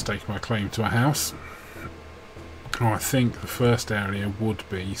to stake my claim to a house, I think the first area would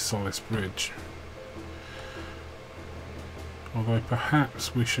be Solace Bridge. Although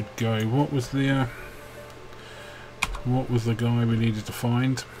perhaps we should go. What was the guy we needed to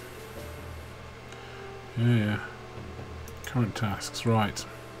find? Yeah. Current tasks, right.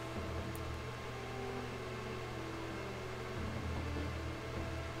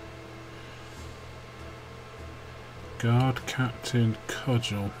 Guard Captain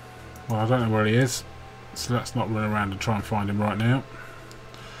Cudgel. Well, I don't know where he is, so let's not run around and try and find him right now.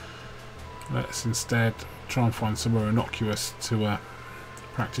 Let's instead try and find somewhere innocuous to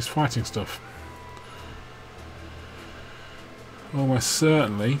practice fighting stuff. Almost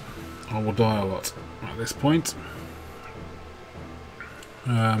certainly I will die a lot at this point.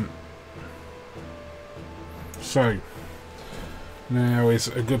 So Now is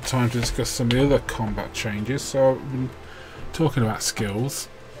a good time to discuss some of the other combat changes. So I've been talking about skills.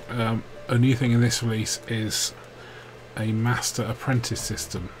 A new thing in this release is a master apprentice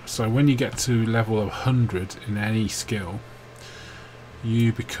system. So when you get to level of 100 in any skill,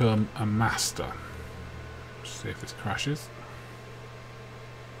 you become a master. Let's see if this crashes.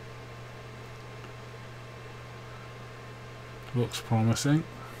 Looks promising.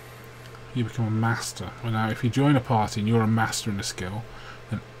 You become a master. Well, now if you join a party and you're a master in a skill,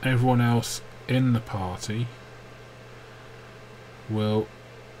 then everyone else in the party will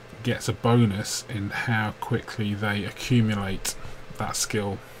get a bonus in how quickly they accumulate that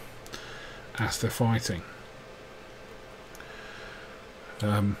skill as they're fighting.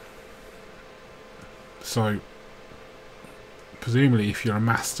 So presumably if you're a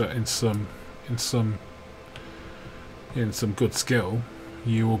master in some good skill,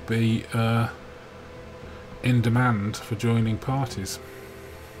 you will be in demand for joining parties.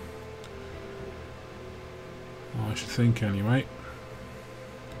 I should think anyway.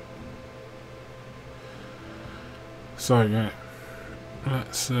 So yeah,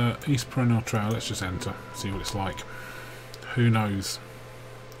 let's East Perennial Trail. Let's just enter, see what it's like. Who knows?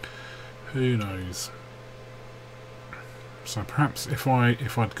 Who knows? So perhaps if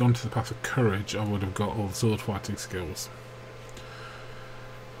I'd gone to the path of courage, I would have got all the sword fighting skills.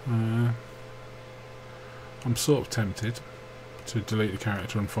 I'm sort of tempted to delete the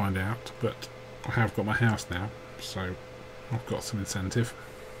character and find out, but I have got my house now, so I've got some incentive.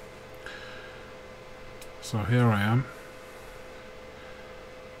 So here I am.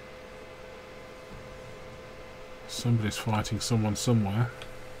 Somebody's fighting someone somewhere.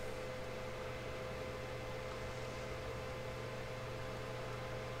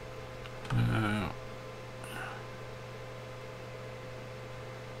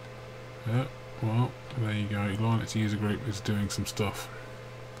 Well, there you go. Linux user group is doing some stuff.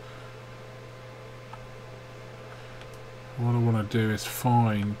 What I want to do is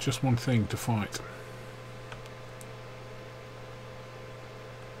find just one thing to fight.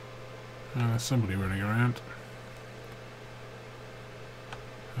 There's somebody running around.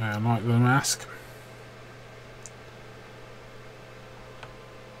 I like the mask.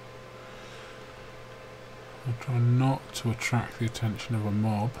 I'll try not to attract the attention of a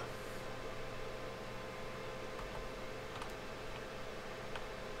mob.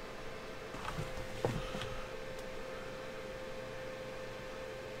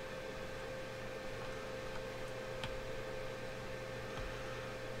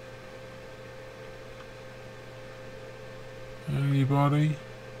 Anybody?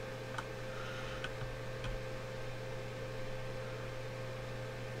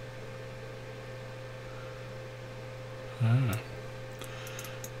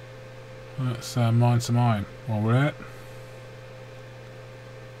 Let's mine some iron while we're at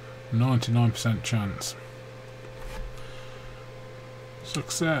 99% chance.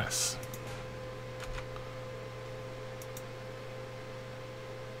 Success.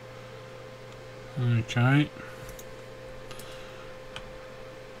 Okay.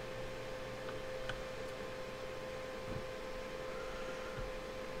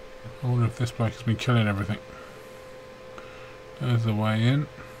 I wonder if this bloke has been killing everything. There's the way in.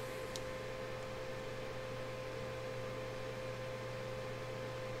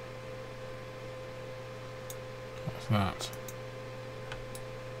 What's that?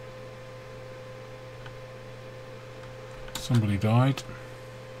 Somebody died.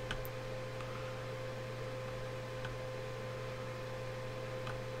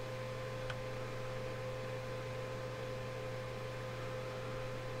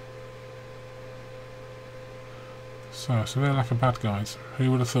 So they're like a bad guys.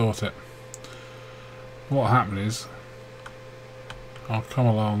 Who would have thought it? What happened is I'll come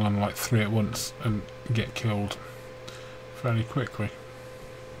along on like 3 at once and get killed fairly quickly.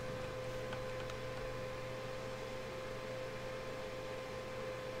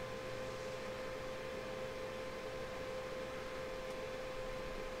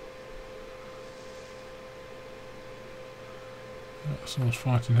 Someone's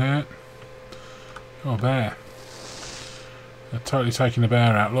fighting here. Oh, a bear. They're totally taking the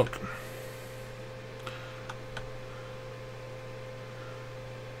bear out, look.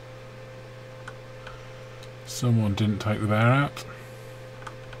 Someone didn't take the bear out.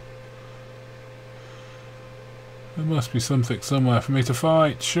 There must be something somewhere for me to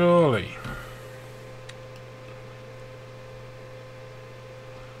fight, surely.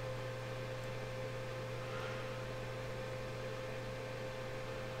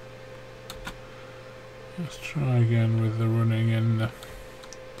 Let's try again with the running in. Let's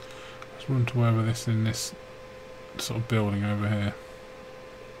run to wherever this in this sort of building over here.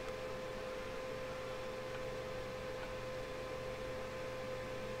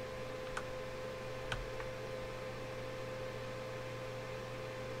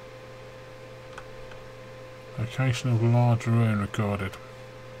 Location of large ruin recorded.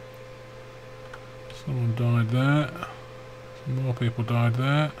 Someone died there. Some more people died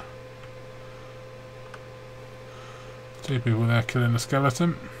there. 2 people there killing a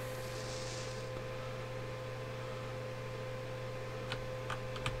skeleton.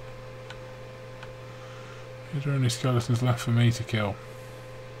 Is there any skeletons left for me to kill?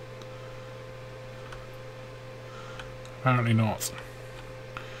 Apparently not.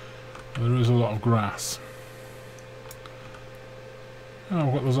 There is a lot of grass. Oh,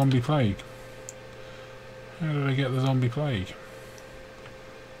 I've got the zombie plague. How did I get the zombie plague?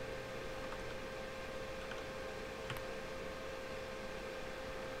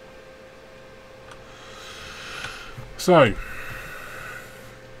 So,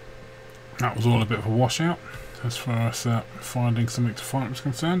 that was all a bit of a washout as far as finding something to fight was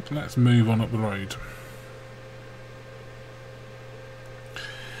concerned. Let's move on up the road.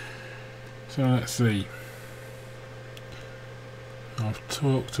 So let's see. I've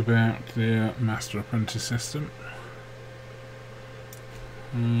talked about the Master Apprentice system,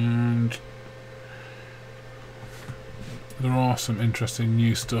 and there are some interesting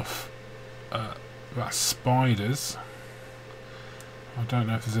new stuff about spiders. I don't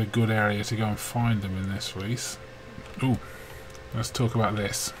know if there's a good area to go and find them in this release. Ooh, let's talk about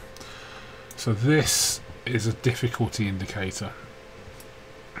this. So this is a difficulty indicator.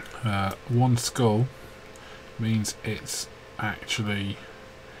 1 skull means it's actually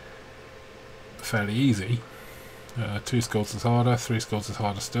fairly easy. 2 skulls is harder, 3 skulls is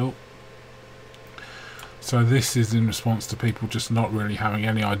harder still. So this is in response to people just not really having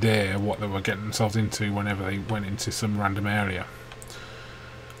any idea what they were getting themselves into whenever they went into some random area.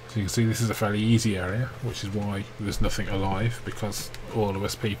 So you can see this is a fairly easy area, which is why there's nothing alive, because all of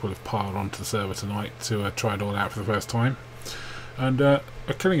us people have piled onto the server tonight to try it all out for the first time, and are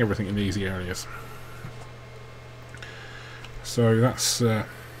killing everything in the easy areas. So that's yep,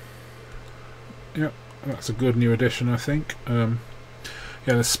 that's a good new addition, I think. Yeah,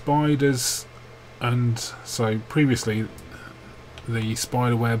 the spiders, and so previously the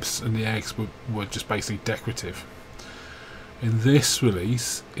spider webs and the eggs were just basically decorative. In this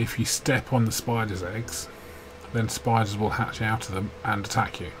release, if you step on the spider's eggs, then spiders will hatch out of them and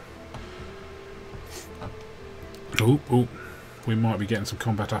attack you. Oh, we might be getting some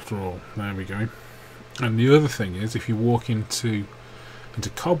combat after all. There we go. And the other thing is, if you walk into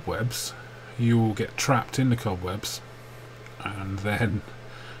cobwebs, you will get trapped in the cobwebs, and then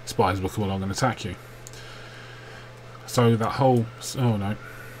spiders will come along and attack you. So that whole... oh no,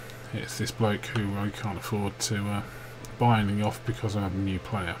 it's this bloke who I can't afford to buy anything off because I'm a new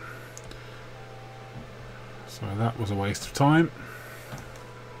player. So that was a waste of time,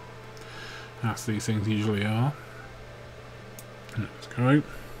 as these things usually are. Let's go.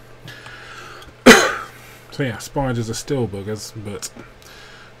 So yeah, spiders are still buggers, but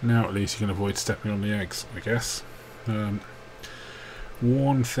now at least you can avoid stepping on the eggs, I guess.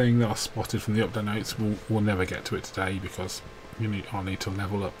 One thing that I spotted from the update notes, we'll never get to it today because I'll need to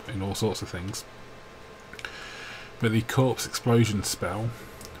level up in all sorts of things. But the corpse explosion spell,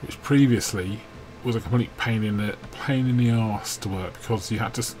 which previously was a complete pain in the arse to work, because you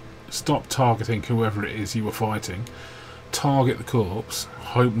had to stop targeting whoever it is you were fighting, target the corpse,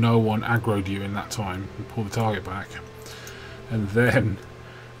 hope no one aggroed you in that time, and pull the target back, and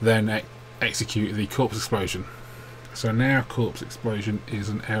then execute the corpse explosion. So now corpse explosion is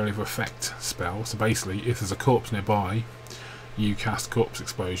an area of effect spell. So basically, if there's a corpse nearby, you cast corpse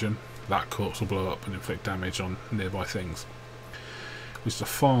explosion, that corpse will blow up and inflict damage on nearby things, which is a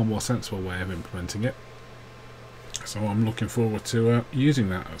far more sensible way of implementing it. So I'm looking forward to using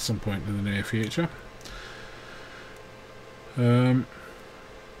that at some point in the near future. We've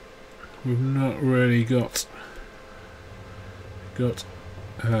not really got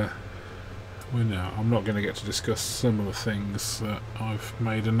well, no, I'm not going to get to discuss some of the things that I've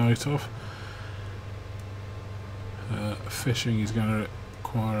made a note of. Fishing is going to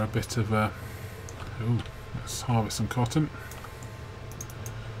require a bit of a... ooh, let's harvest some cotton.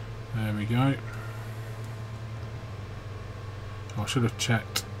 There we go. I should have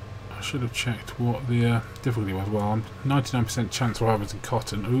checked what the difficulty was. Well, I'm 99% chance of harvesting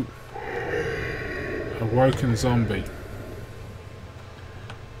cotton. Ooh. Awoken zombie.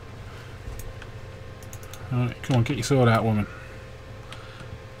 Alright, come on, get your sword out, woman.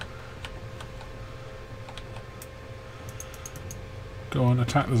 Go on,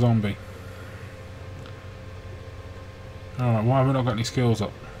 attack the zombie. Alright, why have we not got any skills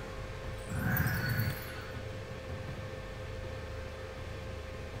up?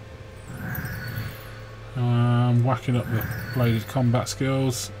 Whacking up the bladed combat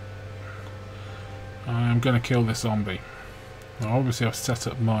skills. I'm going to kill this zombie. Now, obviously I've set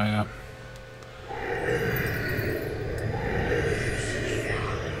up my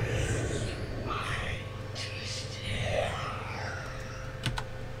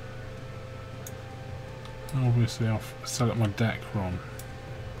obviously I've set up my deck wrong.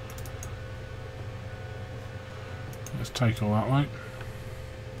 Let's take all that way.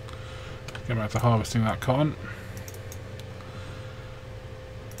 Get back to harvesting that cotton.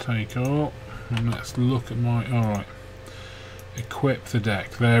 Take all, and let's look at my. Alright. Equip the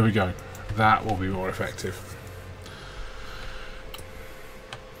deck. There we go. That will be more effective.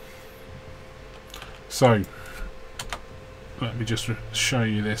 So, let me just show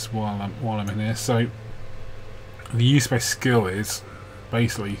you this while I'm in here. So, the use-based skill is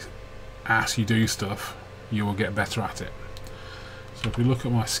basically as you do stuff, you will get better at it. So if we look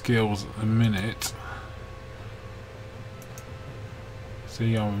at my skills at the minute,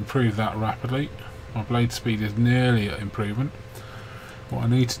 see I've improved that rapidly. My blade speed is nearly at improvement. What I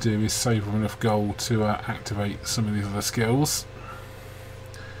need to do is save up enough gold to activate some of these other skills.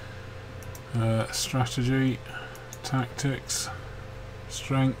 Strategy, tactics,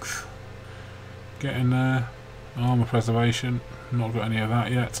 strength, get in there. Armour preservation, not got any of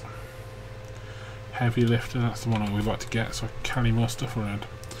that yet. Heavy lifter, that's the one I would like to get so I can carry more stuff around.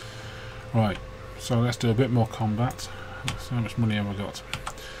 Right, so let's do a bit more combat. Let's see how much money have I got.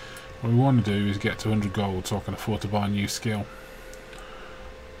 What we want to do is get to 100 gold so I can afford to buy a new skill.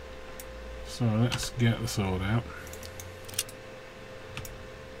 So let's get the sword out.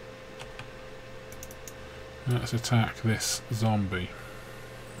 Let's attack this zombie.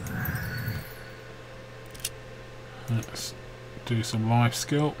 Let's do some life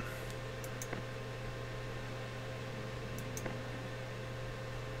skill.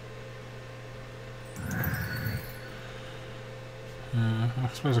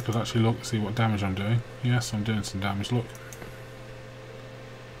 I suppose I could actually look to see what damage I'm doing. Yes, I'm doing some damage, look.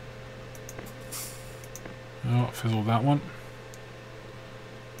 Oh, fizzled that one.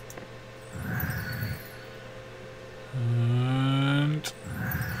 And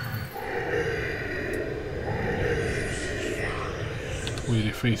we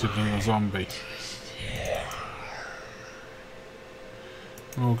defeated another zombie.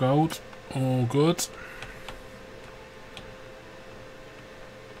 More gold, all good.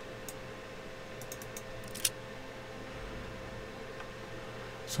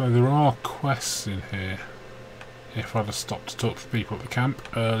 So there are quests in here. If I'd have stopped to talk to people at the camp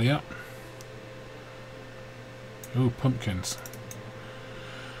earlier. Ooh, pumpkins.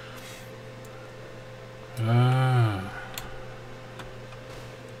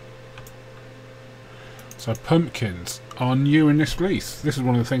 So pumpkins are new in this release. This is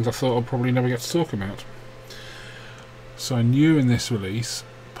one of the things I thought I'd probably never get to talk about. So new in this release,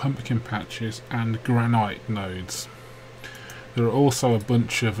 pumpkin patches and granite nodes. There are also a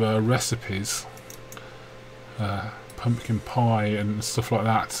bunch of recipes, pumpkin pie and stuff like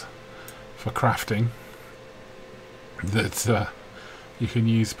that for crafting that you can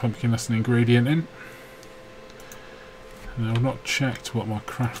use pumpkin as an ingredient in. Now I've not checked what my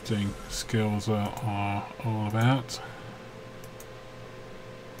crafting skills are all about,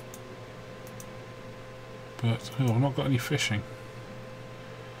 but I've not got any fishing.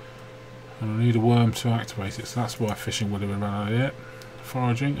 And I need a worm to activate it, so that's why fishing would have been run out of it.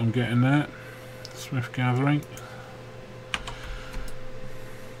 Foraging, I'm getting there. Swift gathering.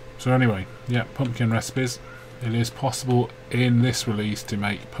 So anyway, yeah, pumpkin recipes. It is possible in this release to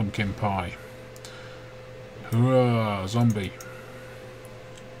make pumpkin pie. Hurrah, zombie.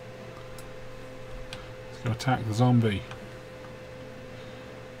 Let's go attack the zombie.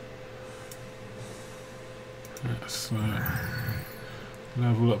 Let's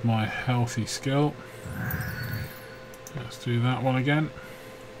level up my healthy skill. Let's do that one again.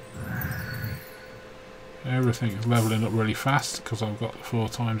 Everything is leveling up really fast because I've got 4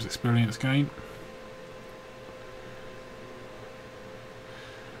 times experience gain.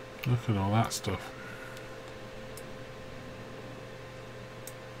 Look at all that stuff.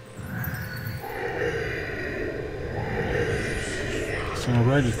 So my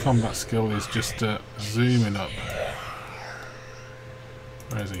rated combat skill is just zooming up.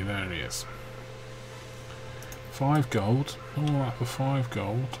 Where is he? There he is. 5 gold. All that for 5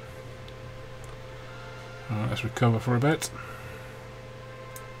 gold. Alright, let's recover for a bit.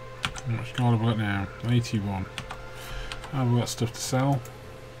 How much gold have we got now? 81. Have we got stuff to sell?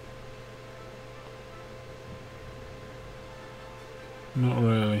 Not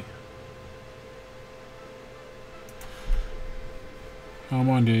really. Oh,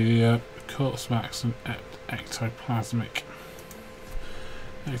 mind you, the corpse max and ectoplasmic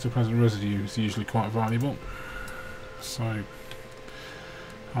residue is usually quite valuable. So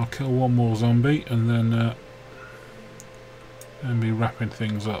I'll kill one more zombie and then be wrapping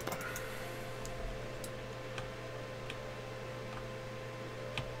things up.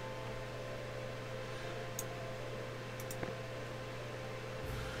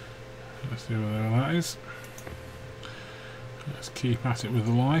 Let's see where that is. Let's keep at it with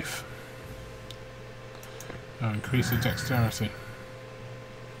the life. Oh, increase the dexterity.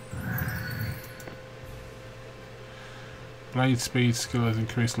 Blade speed skill has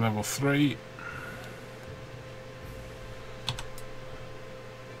increased level 3.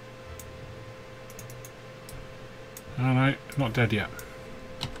 Oh no, not dead yet.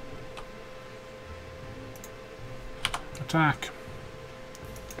 Attack!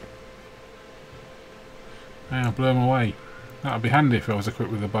 Now blow him away. That would be handy if I was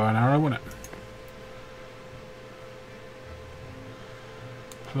equipped with a bow and arrow, wouldn't it?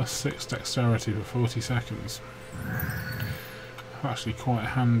 +6 dexterity for 40 seconds. Actually quite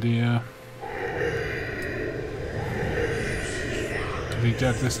handy. Is he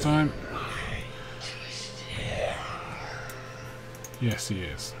dead this time? Yes, he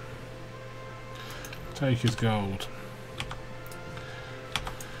is. Take his gold.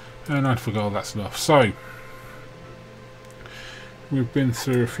 And 9 for gold, that's enough. So, we've been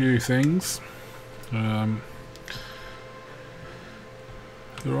through a few things. There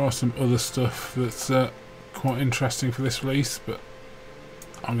are some other stuff that's quite interesting for this release, but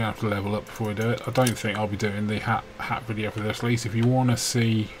I'm going to have to level up before we do it. I don't think I'll be doing the hat video for this release. If you want to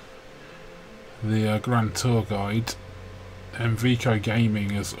see the Grand Tour Guide, Vico Gaming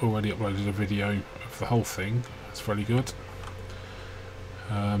has already uploaded a video of the whole thing. It's very good.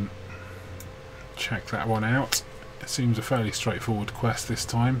 Check that one out. It seems a fairly straightforward quest this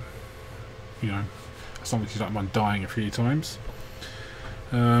time. You know, as long as you don't mind dying a few times.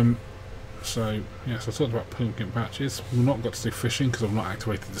 So, yes, I talked about pumpkin patches. We've not got to do fishing because I've not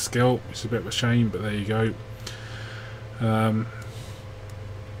activated the skill, which is a bit of a shame, but there you go.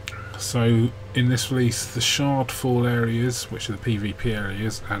 So, in this release, the shard fall areas, which are the PvP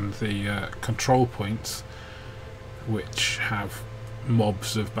areas, and the control points, which have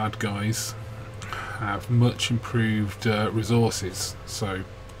mobs of bad guys, have much improved resources. So,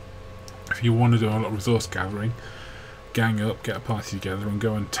 if you want to do a lot of resource gathering, gang up, get a party together, and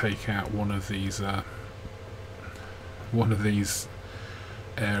go and take out one of these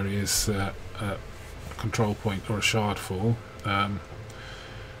areas, a control point or a shard fall.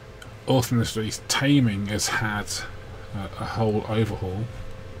 Also in this release, taming has had a whole overhaul,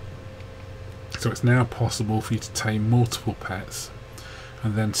 so it's now possible for you to tame multiple pets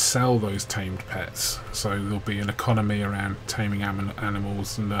and then sell those tamed pets. So there'll be an economy around taming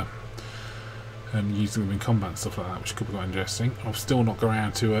animals and using them in combat and stuff like that, which could be quite interesting. I've still not got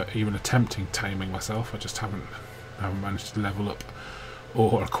around to even attempting taming myself. I just haven't managed to level up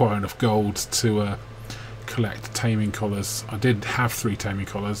or acquire enough gold to collect taming collars. I did have 3 taming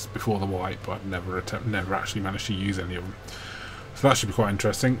collars before the wipe, but I've never actually managed to use any of them. So that should be quite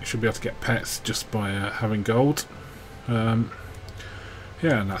interesting. Should be able to get pets just by having gold. Yeah,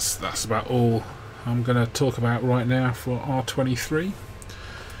 and that's about all I'm going to talk about right now for R23.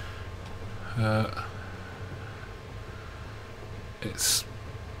 It's,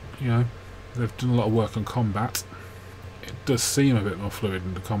 you know, they've done a lot of work on combat. It does seem a bit more fluid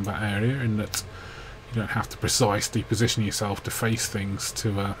in the combat area, in that you don't have to precisely position yourself to face things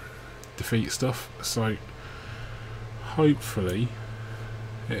to defeat stuff. So hopefully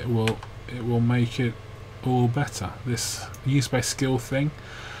it will make it all better. This use-based skill thing,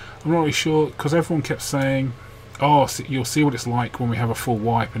 I'm not really sure, because everyone kept saying, oh, you'll see what it's like when we have a full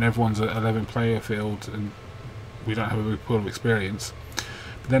wipe and everyone's at 11 player field and we don't have a big pool of experience.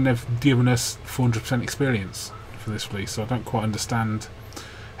 But then they've given us 400% experience for this release, so I don't quite understand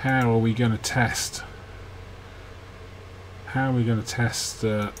how are we going to test. How are we going to test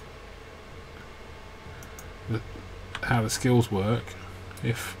how the skills work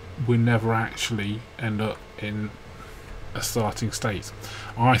if we never actually end up in a starting state?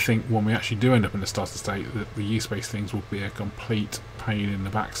 I think when we actually do end up in a starting state, that the use-based things will be a complete pain in the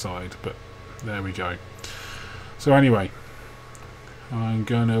backside, but there we go. So anyway, I'm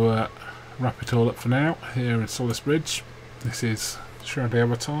going to wrap it all up for now here in Solace Bridge. This is Shroud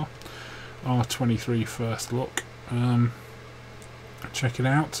Avatar, R23 first look. Check it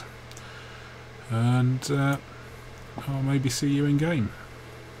out, and I'll maybe see you in game.